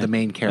the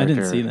main character... I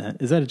didn't see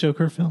that. Is that a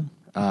Joker film?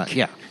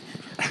 Yeah.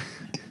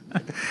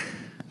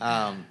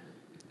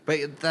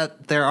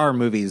 But there are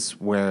movies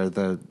where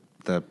the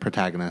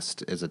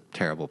protagonist is a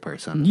terrible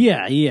person.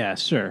 Yeah,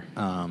 sure.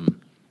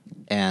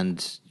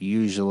 And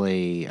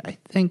usually,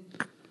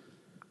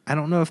 I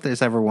don't know if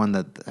there's ever one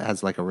that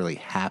has like a really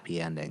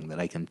happy ending that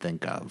I can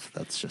think of.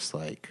 That's just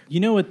like... You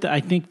know what I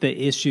think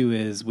the issue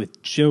is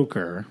with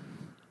Joker?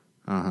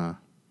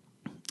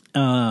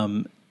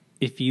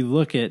 If you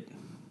look at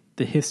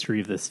the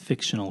history of this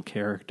fictional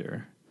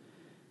character,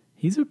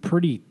 he's a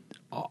pretty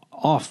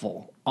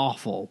awful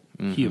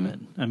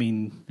human. I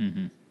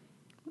mean,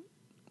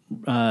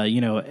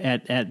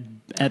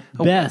 at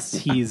best,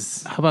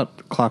 he's... How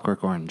about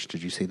Clockwork Orange?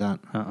 Did you see that?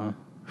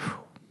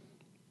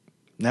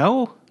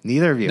 No?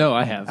 Neither of you? No,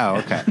 I have. Oh,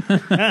 okay.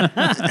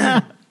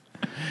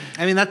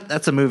 I mean,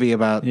 that's a movie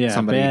about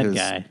somebody bad who's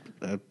guy.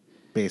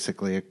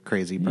 Basically a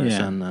crazy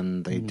person,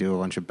 and they do a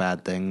bunch of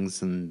bad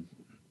things, and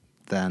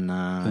then...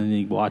 and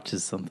he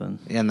watches something.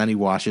 And then he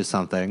watches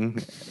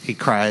something. He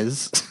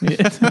cries.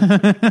 There's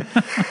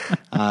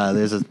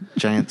a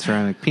giant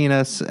ceramic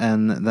penis,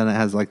 and then it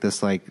has like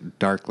this like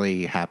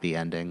darkly happy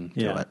ending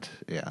to it.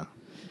 Yeah.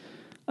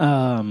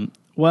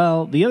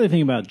 Well, the other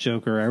thing about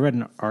Joker, I read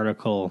an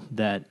article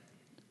that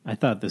I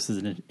thought this is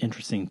an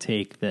interesting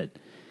take, that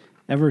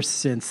ever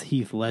since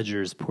Heath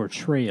Ledger's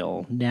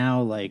portrayal,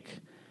 now like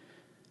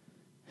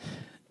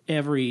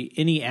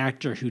any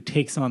actor who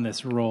takes on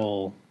this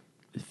role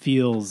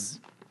feels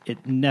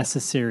it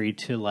necessary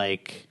to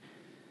like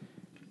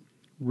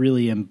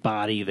really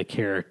embody the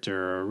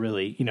character, or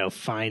really,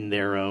 find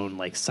their own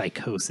like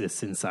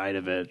psychosis inside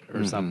of it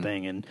or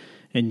something.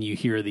 And you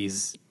hear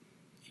these,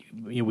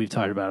 we've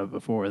talked about it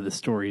before, the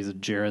stories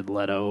of Jared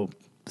Leto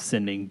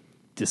sending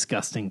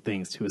disgusting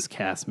things to his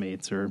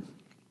castmates, or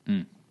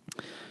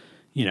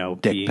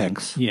dick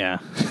pics. Yeah.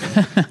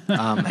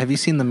 Have you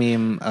seen the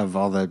meme of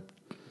all the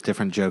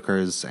different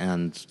Jokers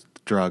and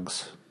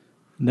drugs?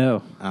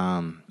 No.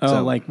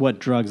 Like what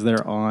drugs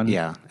they're on?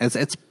 Yeah,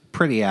 it's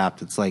pretty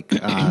apt. It's like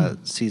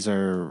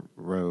Cesar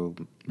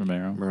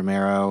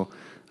Romero,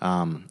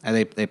 and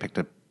they picked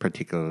a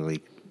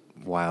particularly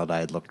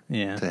wild-eyed look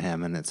to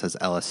him, and it says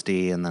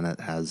LSD, and then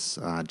it has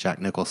Jack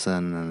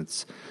Nicholson, and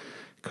it's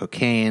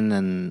cocaine,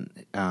 and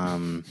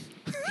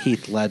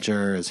Heath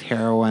Ledger is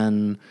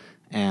heroin,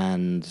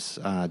 and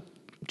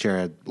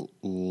Jared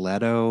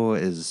Leto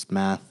is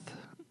meth.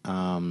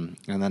 And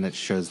then it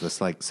shows this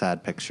like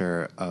sad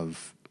picture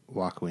of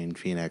Joaquin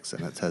Phoenix,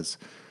 and it says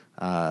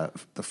the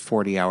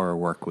 40-hour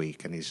work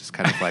week, and he's just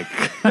kind of like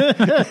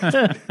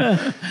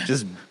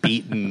just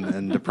beaten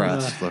and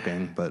depressed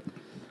looking. But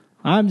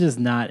I'm just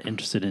not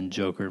interested in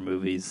Joker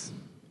movies,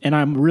 and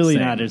I'm really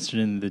Same. not interested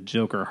in the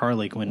Joker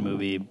Harley Quinn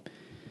movie,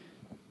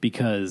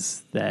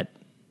 because that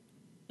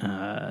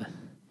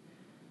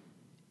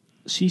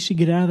she should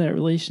get out of that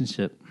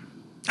relationship.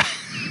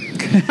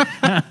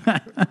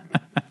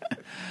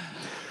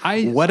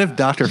 what if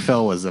Dr.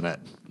 Phil was in it?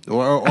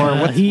 Or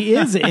what? He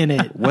is in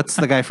it. What's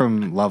the guy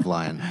from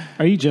Loveline?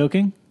 Are you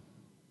joking?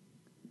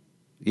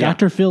 Yeah.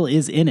 Dr. Phil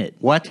is in it.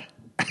 What?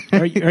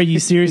 Are you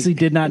seriously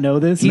did not know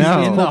this?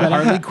 No. In the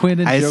Harley Quinn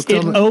and Joker.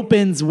 It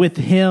opens with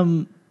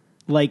him,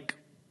 like,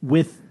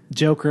 with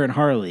Joker and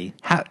Harley.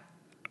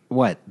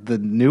 What? The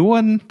new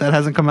one that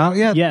hasn't come out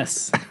yet?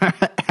 Yes.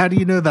 How do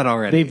you know that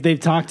already? They've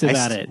talked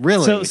about it.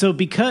 Really?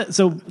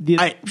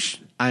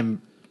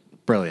 I'm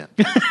brilliant.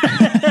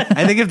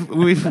 I think if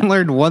we've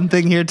learned one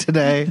thing here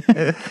today,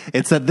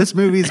 it's that this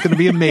movie is going to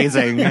be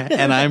amazing,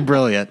 and I'm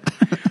brilliant.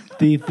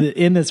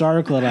 In this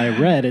article that I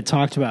read, it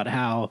talked about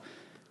how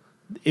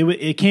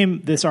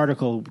this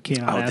article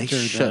came out after they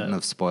shouldn't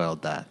have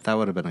spoiled that. That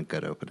would have been a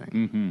good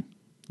opening. Mm-hmm.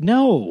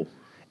 No.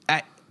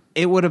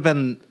 It would have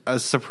been a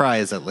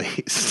surprise, at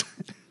least.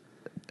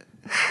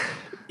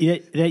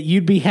 That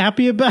you'd be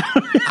happy about?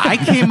 I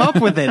came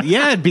up with it.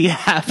 Yeah, I'd be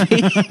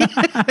happy.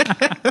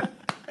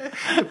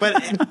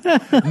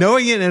 But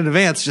knowing it in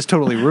advance just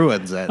totally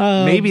ruins it.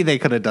 Maybe they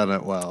could have done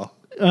it well.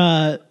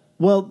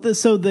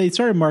 So they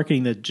started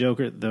marketing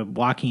the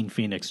Joaquin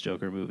Phoenix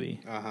Joker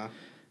movie.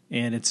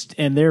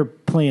 And they're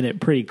playing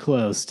it pretty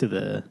close to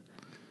the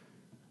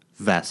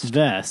Vest.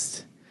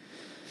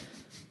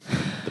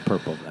 The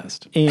purple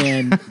vest.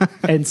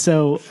 And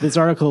so this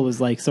article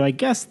was like, so I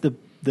guess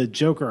the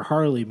Joker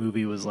Harley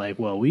movie was like,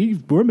 well,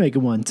 we're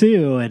making one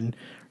too, and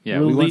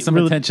we want some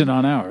attention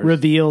on ours.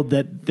 Revealed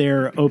that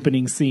their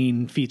opening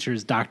scene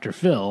features Dr.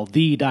 Phil,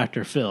 the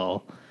Dr.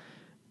 Phil,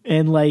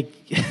 and like,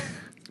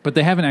 But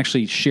they haven't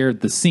actually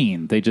shared the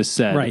scene. They just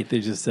said, Right, they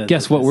just said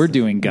guess that what this we're is-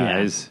 doing,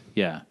 guys.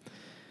 Yeah.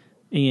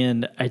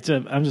 And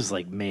I'm just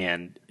like,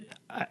 man,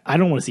 I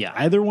don't want to see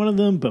either one of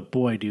them, but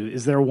boy,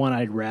 is there one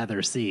I'd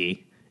rather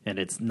see, and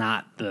it's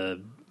not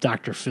the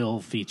Dr. Phil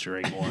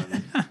featuring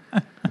one.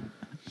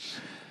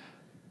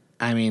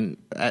 I mean,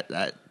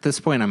 at this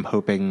point, I'm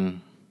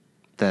hoping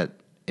that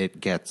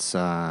it gets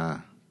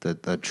the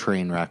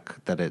train wreck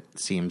that it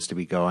seems to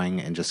be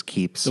going, and just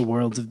keeps The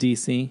Worlds of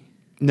DC?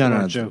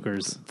 no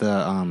Jokers.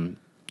 the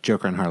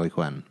Joker and Harley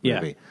Quinn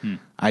movie.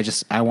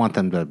 I want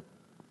them to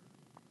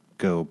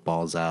go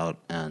balls out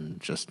and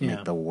just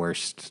make the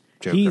worst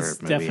Joker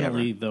He's movie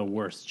definitely ever. the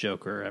worst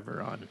Joker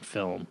ever on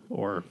film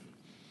or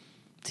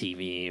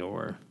TV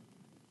or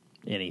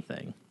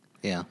anything.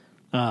 Yeah.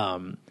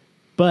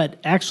 But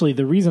actually,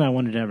 the reason I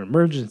wanted to have an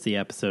emergency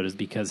episode is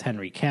because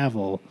Henry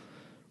Cavill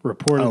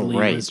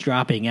reportedly was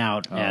dropping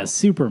out as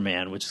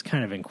Superman, which is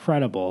kind of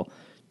incredible,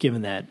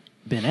 given that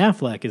Ben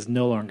Affleck is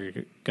no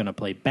longer going to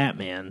play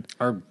Batman.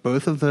 Are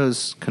both of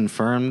those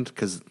confirmed?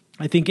 Because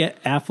I think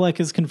Affleck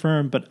is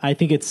confirmed, but I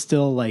think it's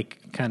still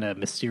like kind of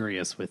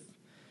mysterious with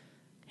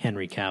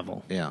Henry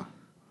Cavill. yeah,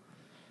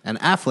 and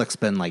Affleck's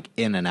been like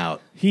in and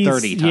out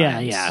 30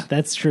 times. Yeah,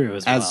 that's true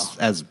as well.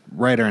 As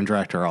writer and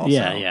director also.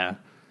 Yeah.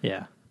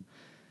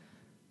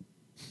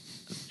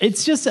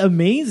 It's just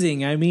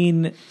amazing. I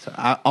mean, So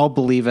I'll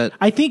believe it.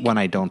 I think when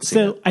I don't see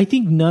so. it, I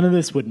think none of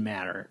this would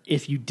matter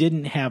if you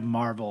didn't have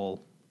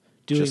Marvel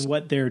doing Just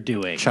what they're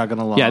doing. chugging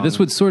along. Yeah, this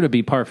would sort of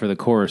be par for the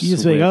course. You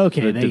just with think,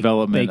 okay, the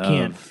development they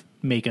can't of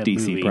make a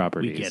DC movie.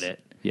 properties. We get it.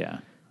 Yeah.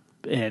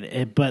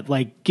 But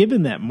like,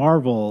 given that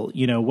Marvel,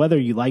 whether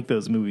you like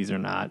those movies or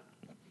not,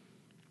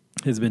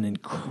 has been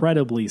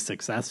incredibly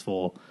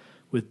successful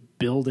with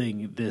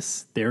building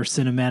their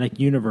cinematic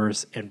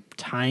universe and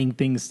tying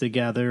things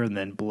together and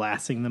then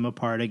blasting them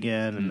apart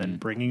again and then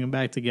bringing them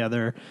back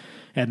together.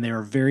 And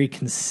they're very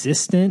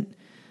consistent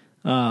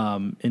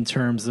in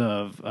terms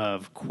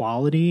of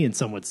quality, and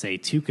some would say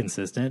too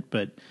consistent,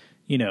 but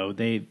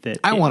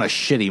I want a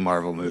shitty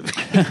Marvel movie.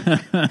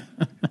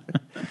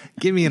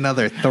 Give me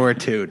another Thor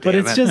 2. But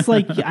it's just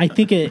like, I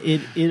think it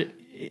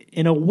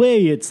in a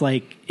way, it's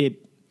like it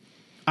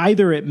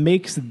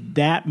makes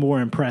that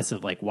more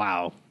impressive. Like,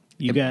 wow,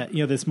 you got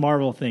this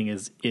Marvel thing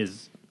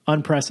is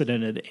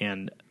unprecedented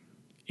and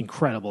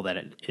incredible that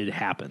it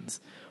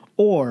happens,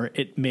 or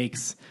it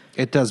makes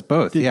it does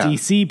both. the Yeah.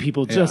 DC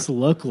people just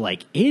look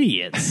like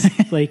idiots.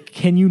 Like,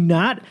 can you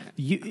not?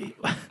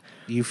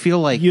 You feel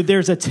like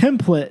There's a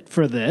template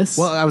for this.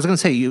 well, I was going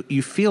to say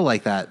you feel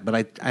like that, but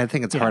I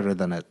think it's harder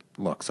than it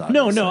looks.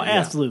 no,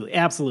 Obviously.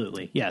 Yeah.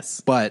 absolutely, yes.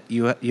 But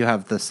you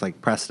have this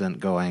like precedent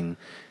going,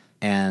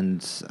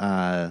 and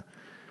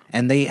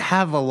they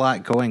have a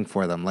lot going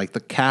for them. Like the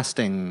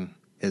casting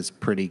is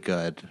pretty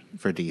good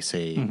for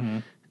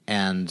DC,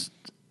 and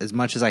as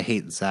much as I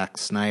hate Zack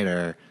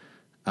Snyder,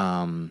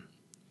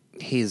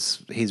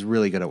 he's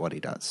really good at what he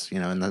does.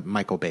 In the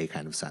Michael Bay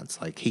kind of sense,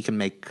 like he can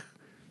make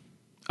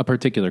A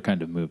particular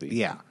kind of movie.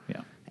 yeah.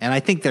 Yeah. And I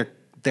think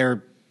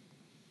there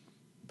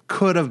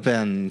could have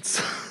been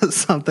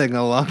something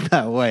along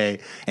that way,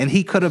 and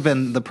he could have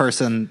been the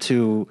person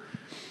to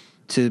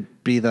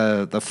be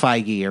the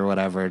Feige or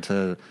whatever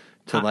to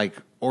like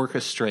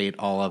orchestrate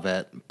all of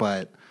it.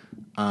 But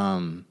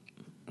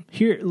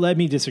Here, let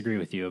me disagree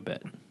with you a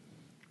bit.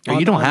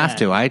 you don't on have that.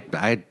 to.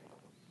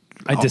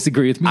 I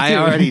disagree with me too. I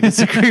already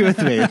disagree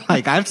with me.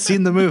 Like I've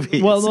seen the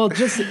movie. Well,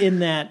 just in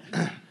that.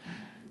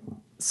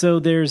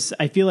 So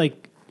I feel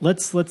like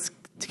let's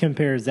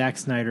compare Zack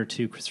Snyder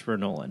to Christopher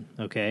Nolan.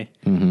 Okay,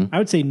 I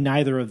would say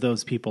neither of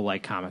those people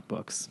like comic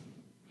books.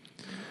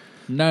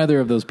 Neither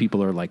of those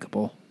people are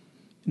likable.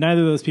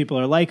 Neither of those people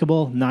are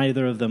likable.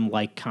 Neither of them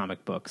like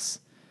comic books.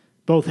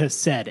 Both have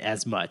said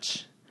as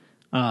much.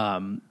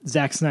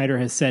 Zack Snyder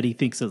has said he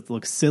thinks it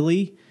looks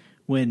silly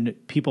when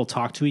people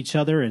talk to each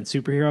other in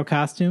superhero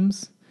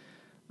costumes.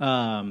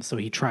 So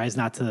he tries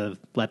not to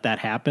let that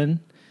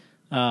happen.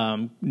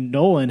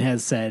 Nolan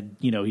has said,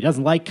 he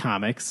doesn't like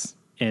comics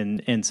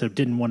and so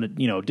didn't want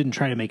to, didn't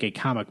try to make a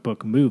comic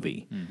book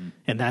movie.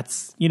 And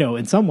that's,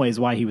 in some ways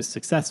why he was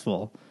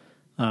successful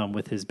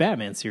with his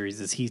Batman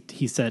series is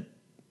he set,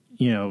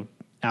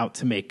 out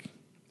to make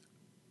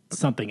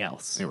something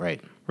else.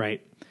 right.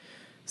 Right.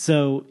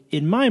 So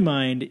in my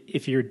mind,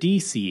 if you're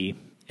DC,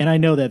 and I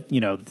know that,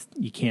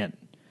 you can't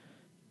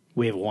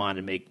wave a wand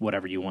and make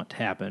whatever you want to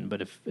happen,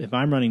 but if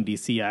I'm running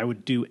DC, I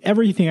would do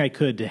everything I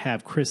could to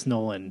have Chris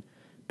Nolan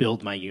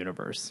build my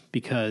universe,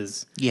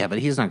 because Yeah, but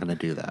he's not going to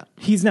do that.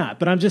 he's not.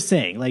 But I'm just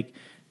saying, like,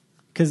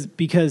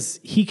 because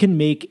he can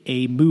make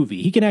a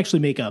movie. He can actually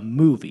make a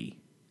movie,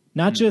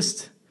 not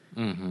just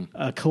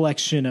a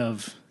collection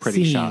of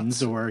Pretty scenes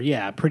shots. or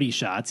pretty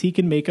shots. He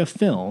can make a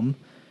film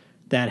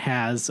that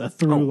has a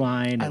through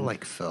line. I and-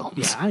 like films.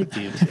 Yeah, I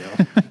do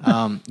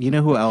too. You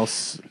know who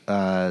else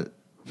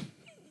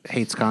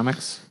hates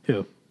comics?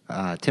 Who?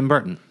 Tim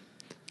Burton.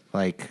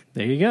 Like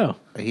There you go.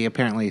 he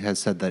apparently has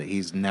said that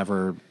he's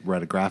never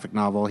read a graphic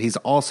novel. He's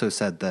also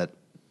said that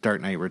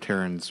Dark Knight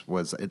Returns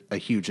was a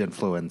huge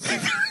influence.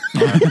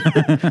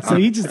 So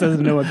he just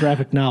doesn't know what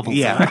graphic novels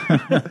are.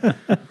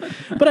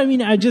 But I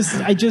mean, I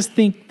just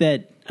think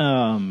that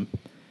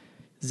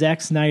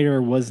Zack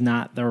Snyder was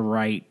not the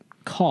right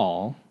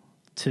call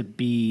to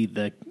be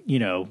the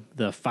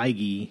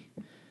Feige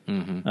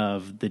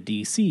of the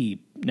DC.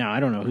 Now, I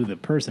don't know who the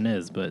person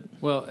is, but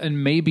Well,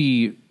 and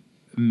maybe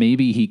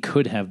he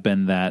could have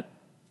been that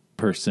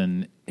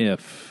person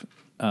if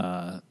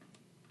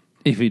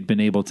he'd been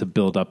able to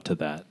build up to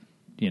that,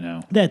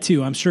 that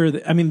too. I'm sure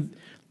that, I mean,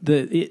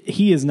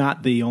 he is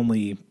not the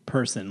only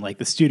person. Like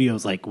the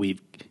studio's like, we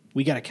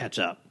got to catch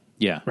up.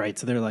 Yeah. Right.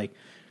 So they're like,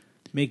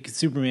 make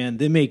Superman,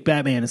 then make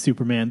Batman and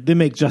Superman, then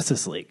make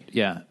Justice League.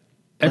 Yeah.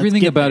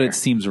 Everything get about there. it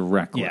seems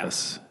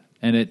reckless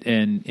and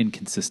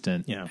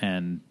inconsistent, Yeah.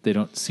 and they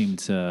don't seem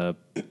to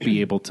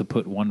be able to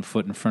put one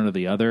foot in front of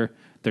the other.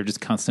 They're just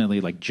constantly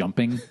like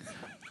jumping.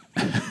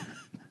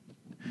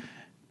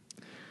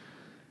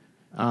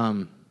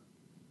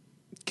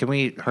 Can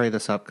we hurry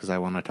this up because I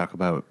want to talk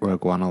about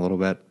Rogue One a little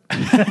bit?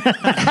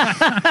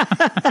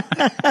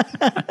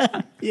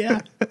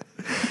 Yeah.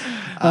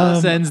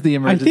 This ends the I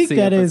emergency think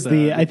that is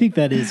episode. I think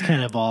that is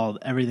kind of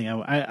everything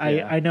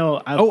I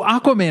know.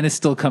 Aquaman is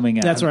still coming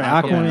out. That's right.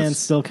 Aquaman Aquaman's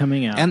still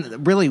coming out.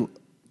 And really,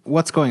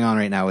 what's going on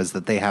right now is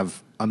that they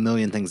have a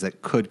million things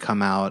that could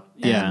come out,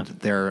 Yeah. and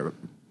they're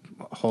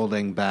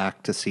holding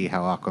back to see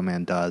how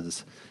Aquaman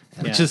does.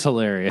 And Which is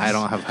hilarious. I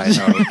don't have high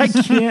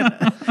hopes.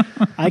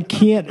 I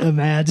can't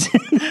imagine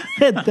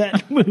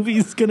that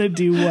movie's gonna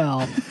do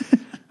well.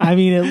 I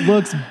mean, it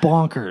looks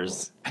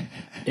bonkers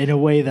in a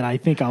way that I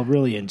think I'll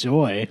really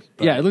enjoy.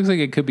 Yeah, it looks like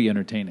it could be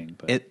entertaining.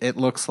 But It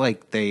looks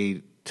like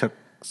they took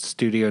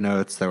studio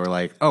notes that were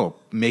like, oh,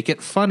 make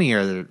it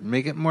funnier,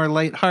 make it more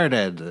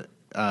lighthearted,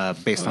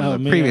 based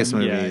on the previous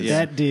movies.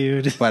 That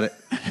dude, But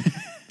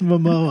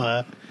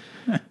Momoa,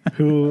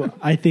 who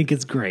I think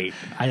is great.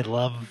 I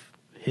love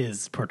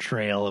his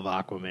portrayal of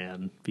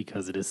Aquaman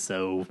because it is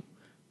so.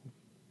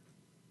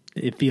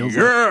 It feels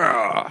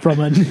like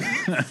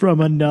from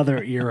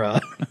another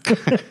era,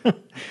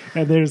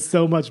 and there's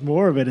so much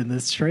more of it in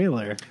this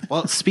trailer.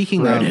 well,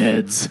 speaking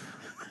redheads. of,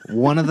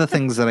 one of the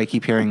things that I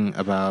keep hearing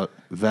about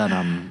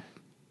Venom,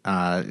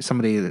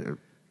 somebody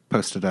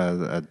posted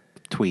a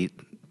tweet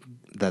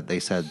that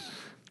they said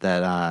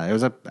that it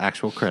was an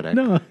actual critic.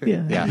 No,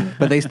 yeah. Yeah,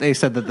 but they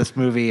said that this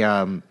movie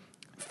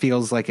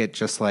feels like it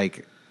just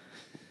like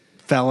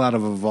fell out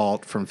of a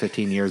vault from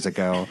 15 years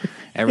ago.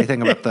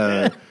 Everything about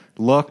the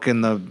look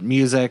and the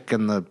music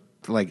and the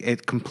like,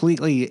 it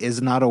completely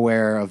is not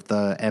aware of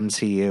the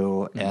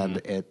MCU, and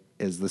it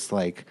is this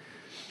like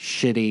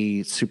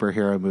shitty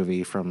superhero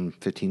movie from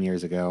 15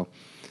 years ago.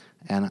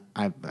 And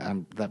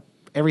I'm that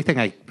everything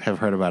I have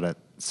heard about it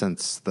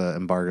since the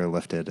embargo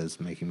lifted is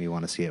making me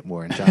want to see it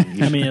more. And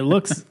John, I mean, it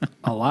looks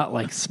a lot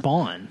like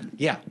Spawn,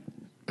 yeah.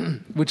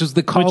 Which was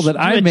the call Which- that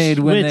I which- made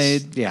when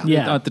which- they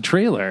yeah. at the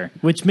trailer.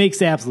 which makes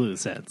absolute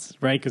sense,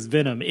 right? Because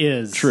Venom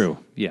is True.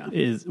 Yeah.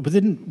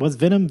 Was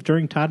Venom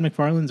during Todd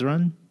McFarlane's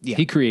run? Yeah.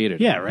 He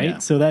created Yeah, it. right. Yeah.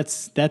 So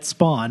that's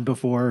Spawn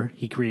before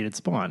he created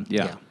Spawn.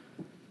 Yeah.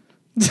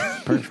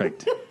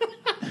 Perfect.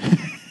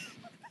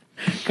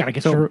 Gotta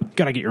get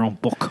your own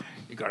book.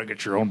 You gotta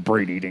get your own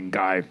brain eating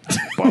guy.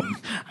 Bum.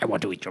 I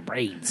want to eat your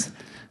brains.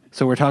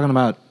 So we're talking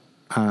about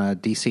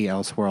DC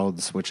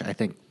Elseworlds, which I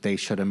think they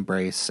should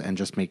embrace and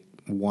just make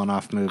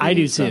one-off movies. I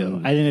do too.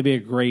 and, I think it'd be a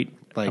great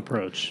like,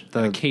 approach.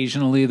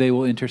 Occasionally they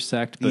will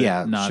intersect, but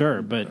Yeah, not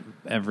Sure, but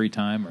every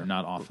time or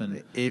not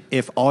often.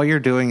 if all you're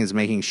doing is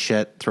making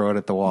shit, throw it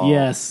at the wall.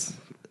 yes,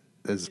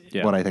 Is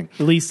Yeah. what I think.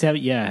 at least have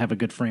a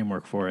good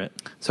framework for it.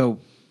 So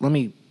let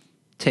me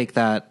take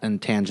that and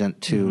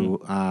tangent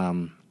to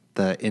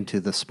the Into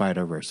the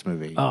Spider-Verse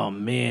movie. Oh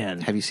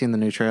man, Have you seen the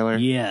new trailer?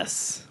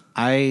 yes.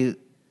 I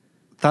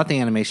thought the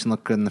animation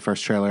looked good in the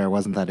first trailer. I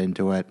wasn't that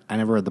into it. I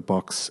never read the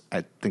books.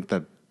 I think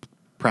the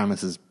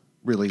premise is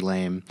really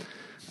lame.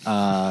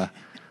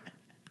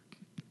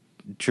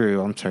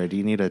 Drew, I'm sorry. Do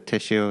you need a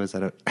tissue? Is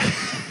that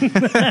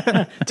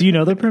a... Do you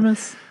know the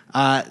premise?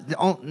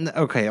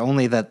 Okay,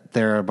 only that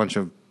there are a bunch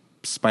of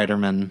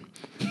Spider-Men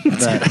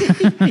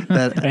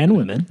that And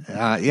women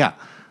yeah.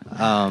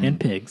 and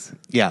pigs.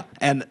 Yeah,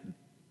 and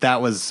that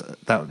was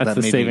that. That's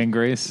the made saving me,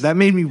 grace. That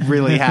made me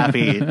really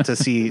happy to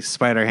see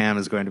Spider-Ham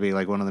is going to be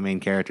like one of the main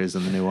characters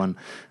in the new one.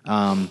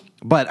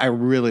 But I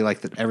really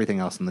liked that everything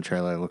else in the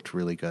trailer looked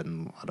really good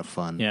and a lot of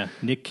fun. Yeah,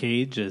 Nick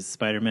Cage as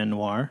Spider-Man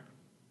Noir.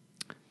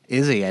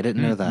 Is he? I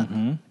didn't know that.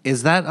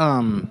 Is that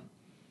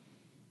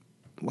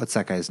what's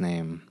that guy's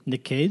name?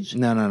 Nick Cage.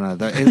 No.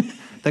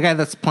 The guy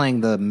that's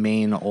playing the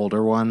main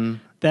older one.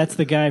 That's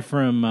the guy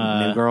from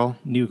New Girl?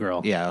 New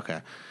Girl. Yeah.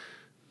 Okay.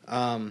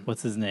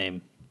 What's his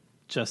name?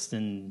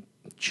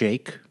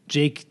 Jake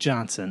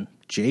Johnson.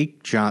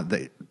 John.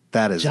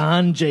 That is.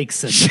 John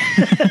Jakeson.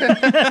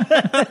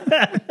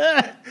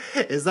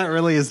 Is that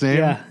really his name?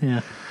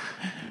 yeah.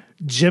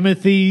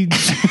 Jimothy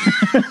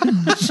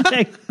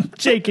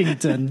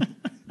Jakington.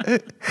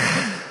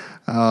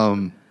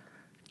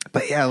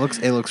 But yeah,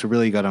 it looks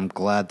really good. I'm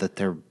glad that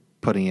they're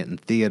putting it in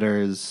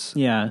theaters.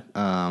 Yeah.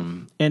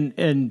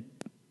 And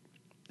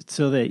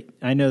so that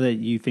I know that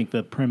you think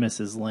the premise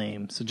is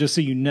lame. So just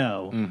so you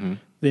know,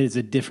 there's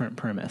a different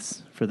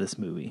premise for this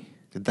movie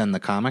Than the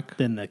comic?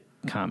 than the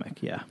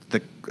comic. Yeah.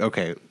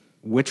 Okay.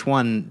 Which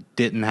one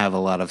didn't have a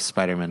lot of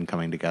Spider-Man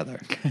coming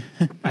together?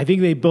 I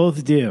think they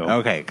both do.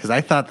 Okay, because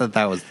I thought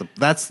that was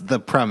that's the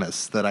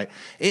premise that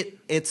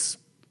it's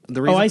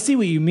the reason. Oh, I see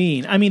what you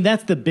mean. I mean,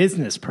 that's the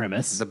business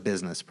premise. The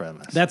business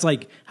premise. That's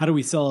like, how do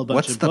we sell a bunch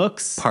What's of the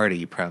books?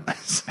 party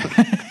premise?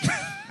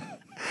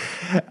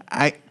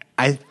 I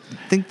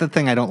think the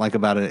thing I don't like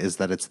about it is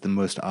that it's the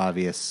most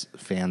obvious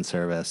fan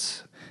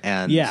service.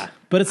 And Yeah,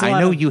 but it's I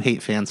know you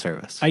hate fan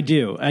service. I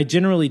do. I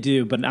generally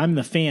do, but I'm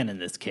the fan in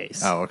this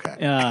case. Oh, okay.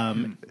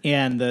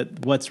 And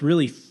what's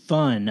really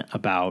fun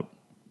about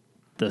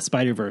the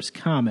Spider-Verse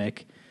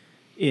comic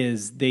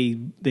is they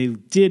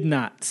did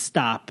not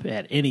stop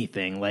at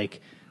anything. Like,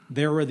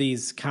 there were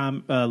these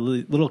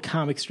little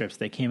comic strips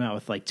that came out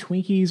with like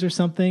Twinkies or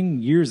something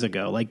years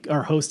ago, like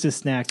our Hostess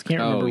snacks.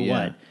 Can't remember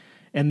what.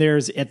 And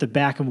there's at the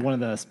back of one of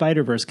the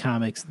Spider-Verse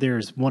comics,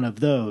 there's one of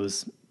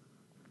those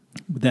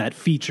that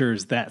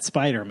features that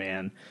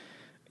Spider-Man,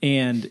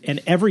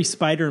 and every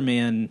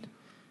Spider-Man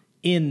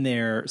in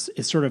there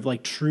is sort of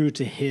like true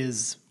to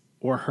his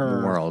or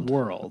her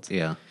world.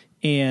 Yeah.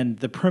 And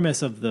the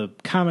premise of the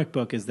comic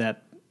book is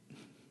that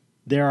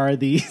there are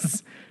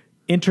these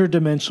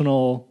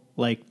interdimensional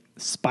like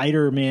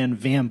Spider-Man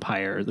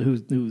vampires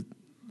who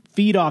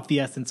feed off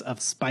the essence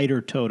of spider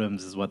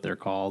totems is what they're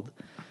called.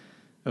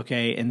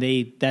 Okay, and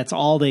that's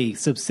all they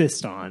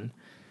subsist on.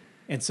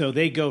 And so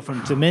they go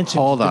from dimension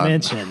to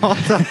dimension. Hold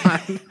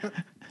on.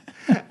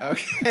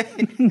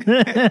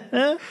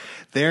 Okay.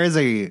 There is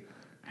a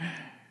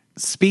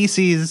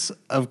species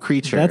of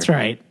creature. That's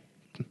right.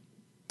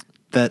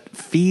 That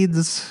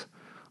feeds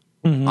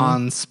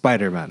on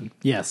Spider-Man.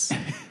 Yes.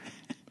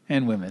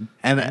 And women.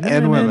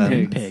 And women.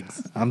 And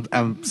pigs.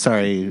 I'm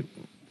sorry,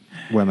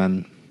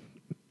 women.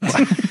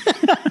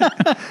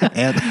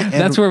 and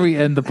That's where we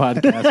end the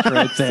podcast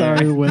right there.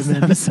 Sorry,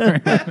 women.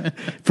 Sorry.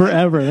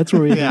 Forever. That's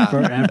where we end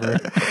forever.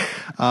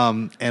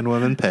 And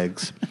women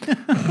pigs.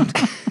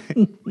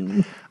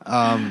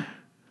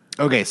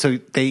 Okay, so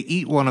they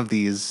eat one of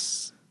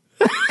these.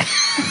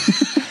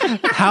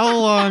 How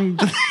long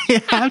do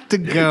they have to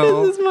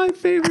go? This is my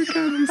favorite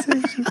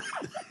conversation.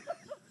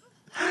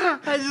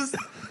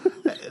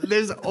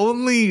 There's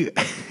only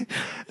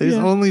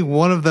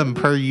one of them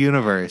per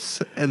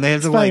universe, and they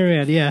have to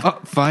Spider-Man,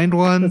 find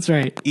one. That's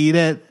right. Eat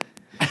it,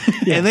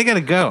 and they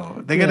gotta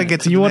go. They gotta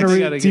get to. Do you want a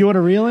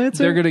real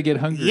answer? They're going to get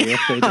hungry if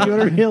they don't. Do you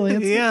want a real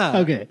answer? Yeah.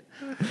 Okay.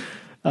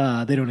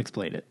 They don't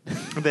explain it.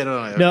 They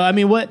don't. No, I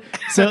mean, what?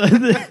 So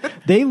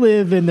they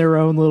live in their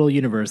own little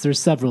universe. There's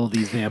several of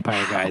these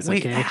vampire guys.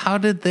 Wait, okay. how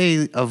did they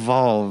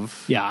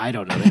evolve? Yeah, I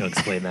don't know. They don't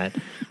explain that.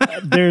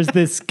 There's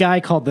this guy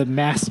called the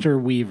Master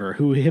Weaver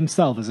who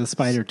himself is a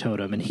spider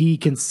totem, and he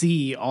can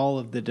see all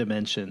of the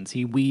dimensions.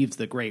 He weaves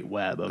the great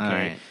web, okay?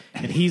 Right.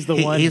 And he's the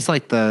one... He's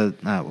like the...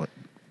 what?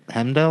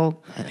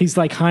 Heimdall? He's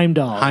like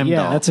Heimdall.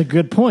 Yeah, that's a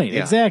good point.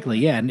 Yeah. Exactly,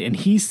 yeah. And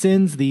he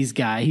sends these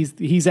guys...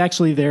 He's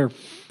actually their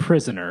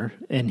prisoner,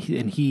 and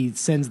he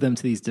sends them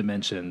to these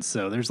dimensions.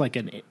 So there's like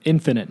an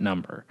infinite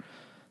number.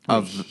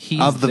 Of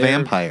the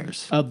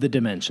vampires. Of the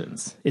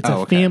dimensions. It's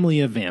a family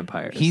of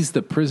vampires. He's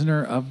the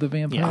prisoner of the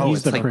vampire? Yeah, he's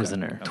it's the like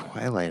prisoner.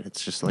 Twilight.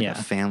 It's just like a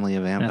family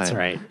of vampires. That's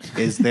right.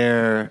 Is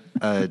there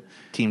a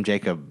Team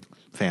Jacob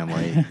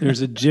family?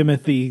 There's a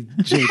Jimothy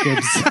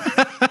Jacobs.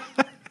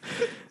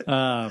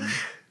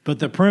 But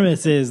the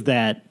premise is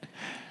that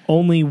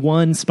only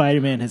one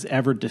Spider-Man has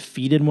ever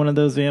defeated one of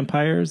those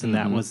vampires, and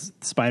that was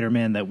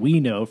Spider-Man that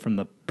we know from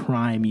the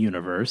Prime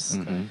universe.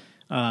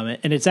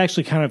 And it's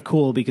actually kind of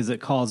cool because it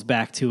calls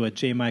back to a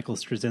J. Michael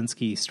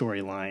Straczynski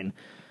storyline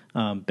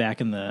back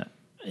in the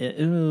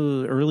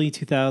early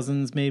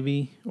 2000s,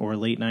 maybe, or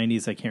late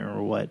 90s. I can't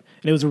remember what.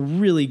 And it was a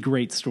really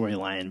great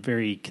storyline,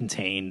 very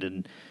contained,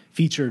 and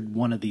featured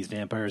one of these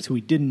vampires who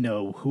we didn't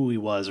know who he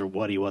was or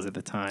what he was at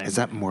the time. Is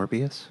that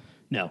Morbius?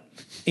 No.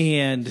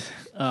 And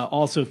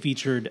also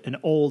featured an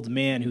old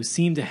man who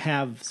seemed to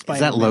have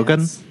Spider-Man's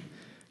Logan?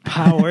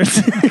 powers.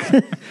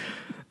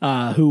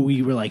 Who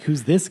we were like,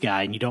 who's this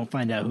guy? And you don't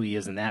find out who he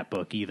is in that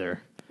book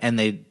either. And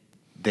they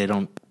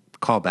don't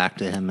call back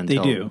to him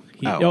until... They do.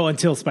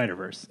 Until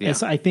Spider-Verse. Yeah.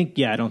 I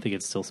don't think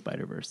it's still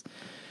Spider-Verse.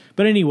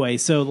 But anyway,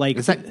 so like...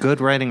 Is that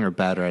good writing or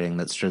bad writing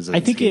that Straczynski I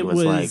think it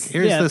was like,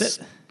 here's this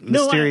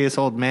mysterious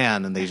old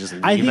man, and they just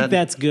leave I think it?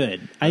 that's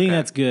good. I think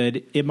that's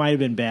good. It might have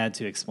been bad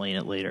to explain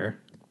it later.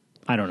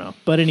 I don't know.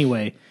 But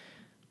anyway,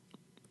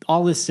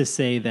 all this to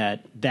say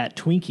that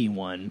Twinkie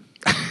one...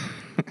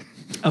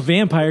 A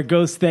vampire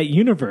goes to that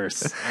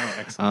universe,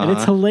 and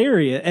it's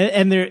hilarious.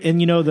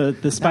 And you know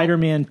the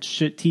Spider-Man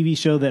TV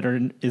show that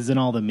is in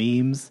all the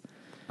memes.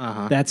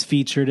 That's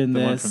featured in The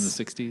this one from the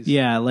 60s?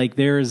 Yeah, like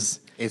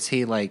there's. Is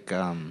he like?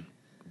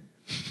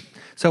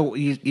 So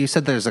you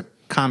said there's a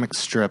comic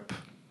strip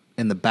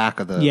in the back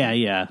of the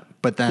Yeah.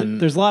 But then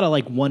There's a lot of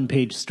like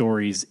one-page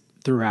stories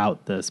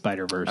throughout the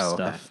Spider-Verse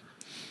stuff.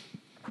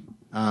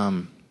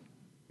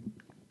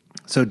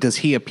 So does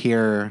he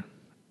appear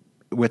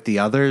with the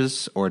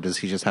others, or does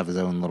he just have his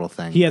own little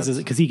thing? He has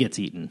because he gets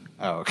eaten.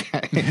 Oh,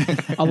 okay.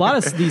 A lot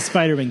of these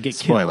Spider-Men get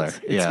Spoiler,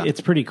 killed. yeah. It's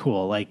pretty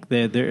cool. Like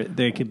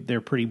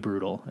they're pretty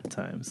brutal at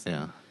times.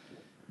 Yeah.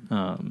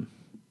 And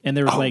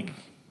there was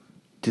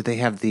Do they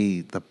have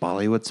the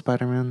Bollywood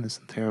Spider-Man?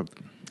 Isn't there?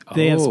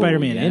 they have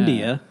Spider-Man yeah.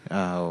 India.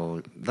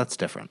 Oh, that's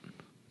different.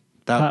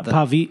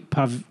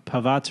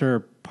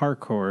 Pavatar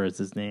Parkour is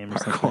his name or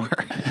something.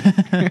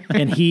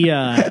 And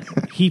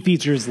he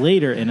features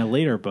later in a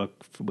later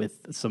book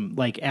with some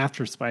like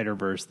after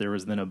Spider-Verse. There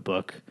was then a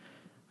book,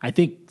 I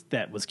think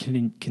that was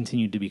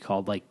continued to be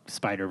called like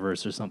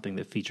Spider-Verse or something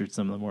that featured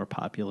some of the more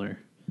popular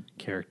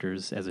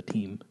characters as a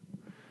team.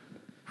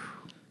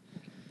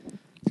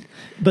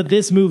 But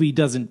this movie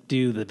doesn't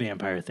do the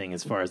vampire thing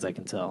as far as I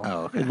can tell.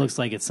 Oh, okay. It looks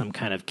like it's some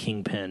kind of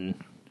kingpin.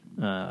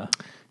 Yeah,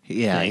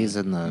 thing. he's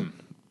in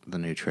the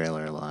new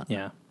trailer a lot.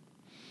 Yeah.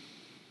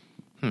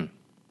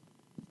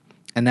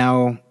 And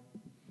now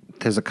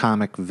there's a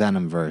comic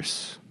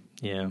Venomverse,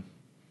 Yeah.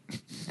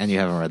 and you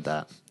haven't read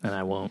that. And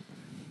I won't.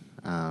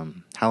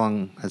 How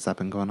long has that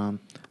been going on?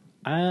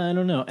 I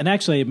don't know. And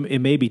actually, it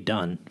may be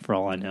done for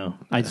all I know.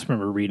 I just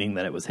remember reading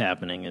that it was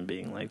happening and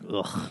being like,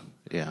 ugh.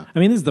 Yeah. I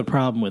mean, this is the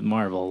problem with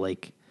Marvel.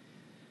 Like,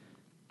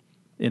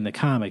 in the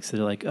comics,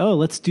 they're like, oh,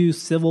 let's do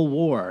Civil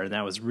War. And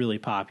that was really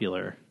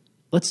popular.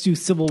 Let's do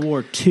Civil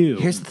War 2.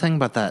 Here's the thing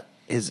about that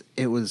is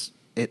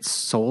it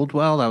sold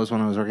well. That was when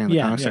I was working in the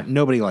Yeah, comics yeah. store.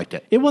 Nobody liked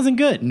it. It wasn't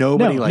good.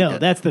 Nobody liked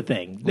it. That's the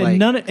thing. Like-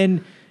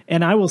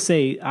 And I will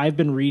say, I've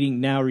been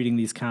reading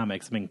these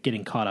comics. I've been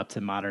getting caught up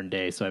to modern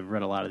day, so I've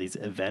read a lot of these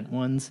event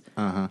ones.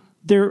 Uh-huh.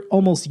 They're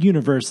almost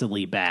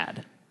universally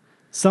bad.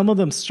 Some of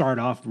them start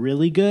off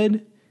really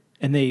good,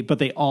 but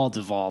they all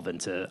devolve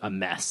into a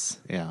mess.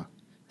 Yeah.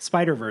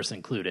 Spider-Verse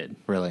included.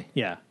 Really.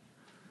 Yeah.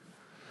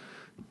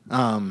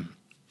 And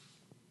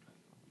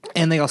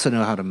they also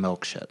know how to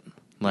milk shit.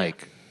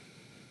 Like,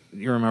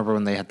 you remember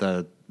when they had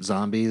the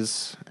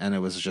zombies, and it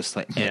was just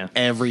like Yeah.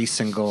 every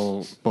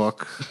single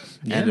book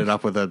ended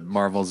up with a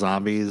Marvel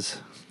zombies.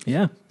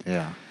 Yeah.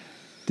 Yeah.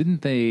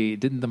 Didn't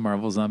the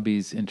Marvel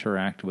zombies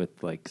interact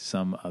with like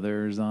some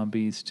other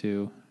zombies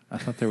too? I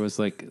thought there was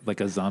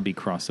like a zombie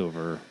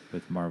crossover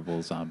with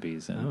Marvel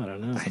zombies and Oh, I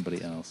don't know.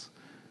 somebody else.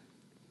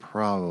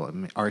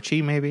 Probably.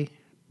 Archie, maybe?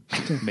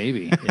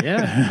 Maybe.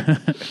 Yeah.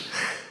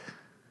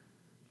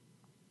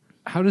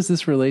 How does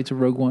this relate to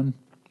Rogue One?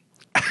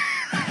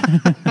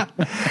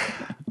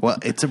 Well,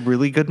 it's a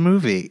really good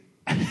movie.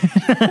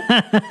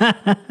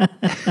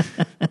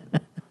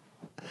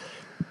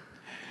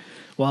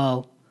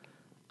 Well,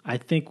 I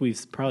think we've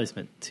probably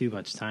spent too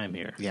much time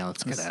here. Yeah,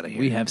 let's get out of here.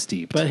 We have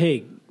steeped. But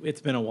hey,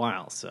 it's been a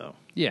while, so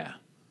yeah.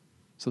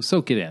 So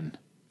soak it in.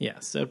 yeah,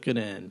 soak it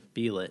in,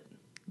 feel it.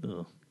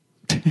 Ugh.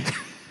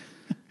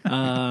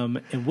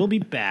 And we'll be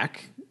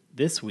back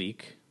this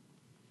week,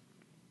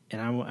 and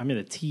I'm going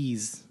to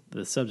tease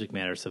the subject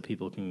matter so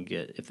people can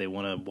get, if they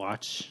want to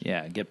watch.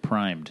 Yeah, get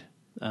primed.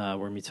 We're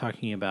going to be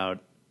talking about.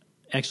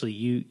 Actually,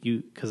 you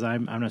because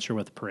I'm not sure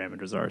what the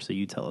parameters are, so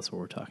you tell us what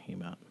we're talking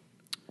about.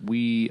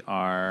 We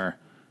are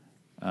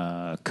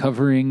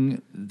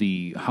covering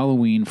the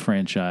Halloween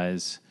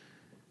franchise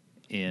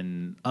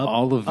in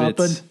all of up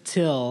its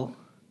until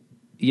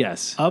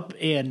yes, up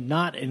and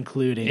not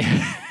including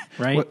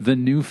right. the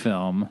new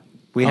film.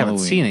 We haven't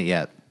Halloween. seen it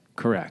yet,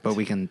 Correct, but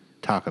we can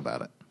talk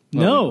about it.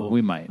 No,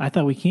 we might. I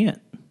thought we can't.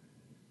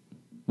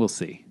 We'll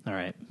see. All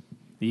right,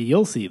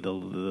 you'll see the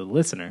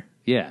listener.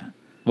 Yeah.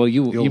 Well,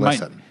 You'll you might.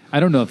 listen. I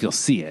don't know if you'll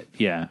see it.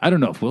 Yeah, I don't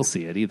know if we'll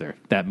see it either.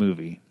 That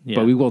movie, Yeah,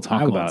 but we will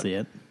talk I about. won't see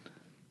it.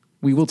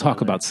 We will talk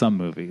about some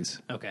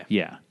movies. Okay.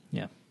 Yeah.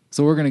 Yeah.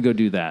 So we're gonna go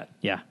do that.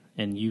 Yeah.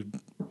 And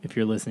if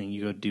you're listening,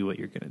 you go do what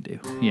you're going to do.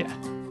 Yeah.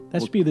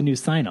 That should be the new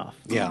sign off.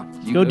 Yeah.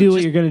 You Go do what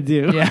just- you're going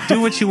to do. Yeah. Do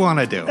what you want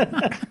to do.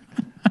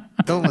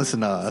 Don't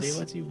listen to Say us.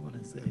 what you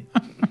want to say.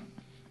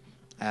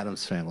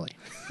 Adam's Family.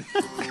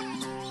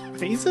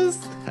 Faces?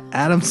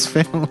 Adam's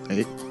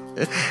Family.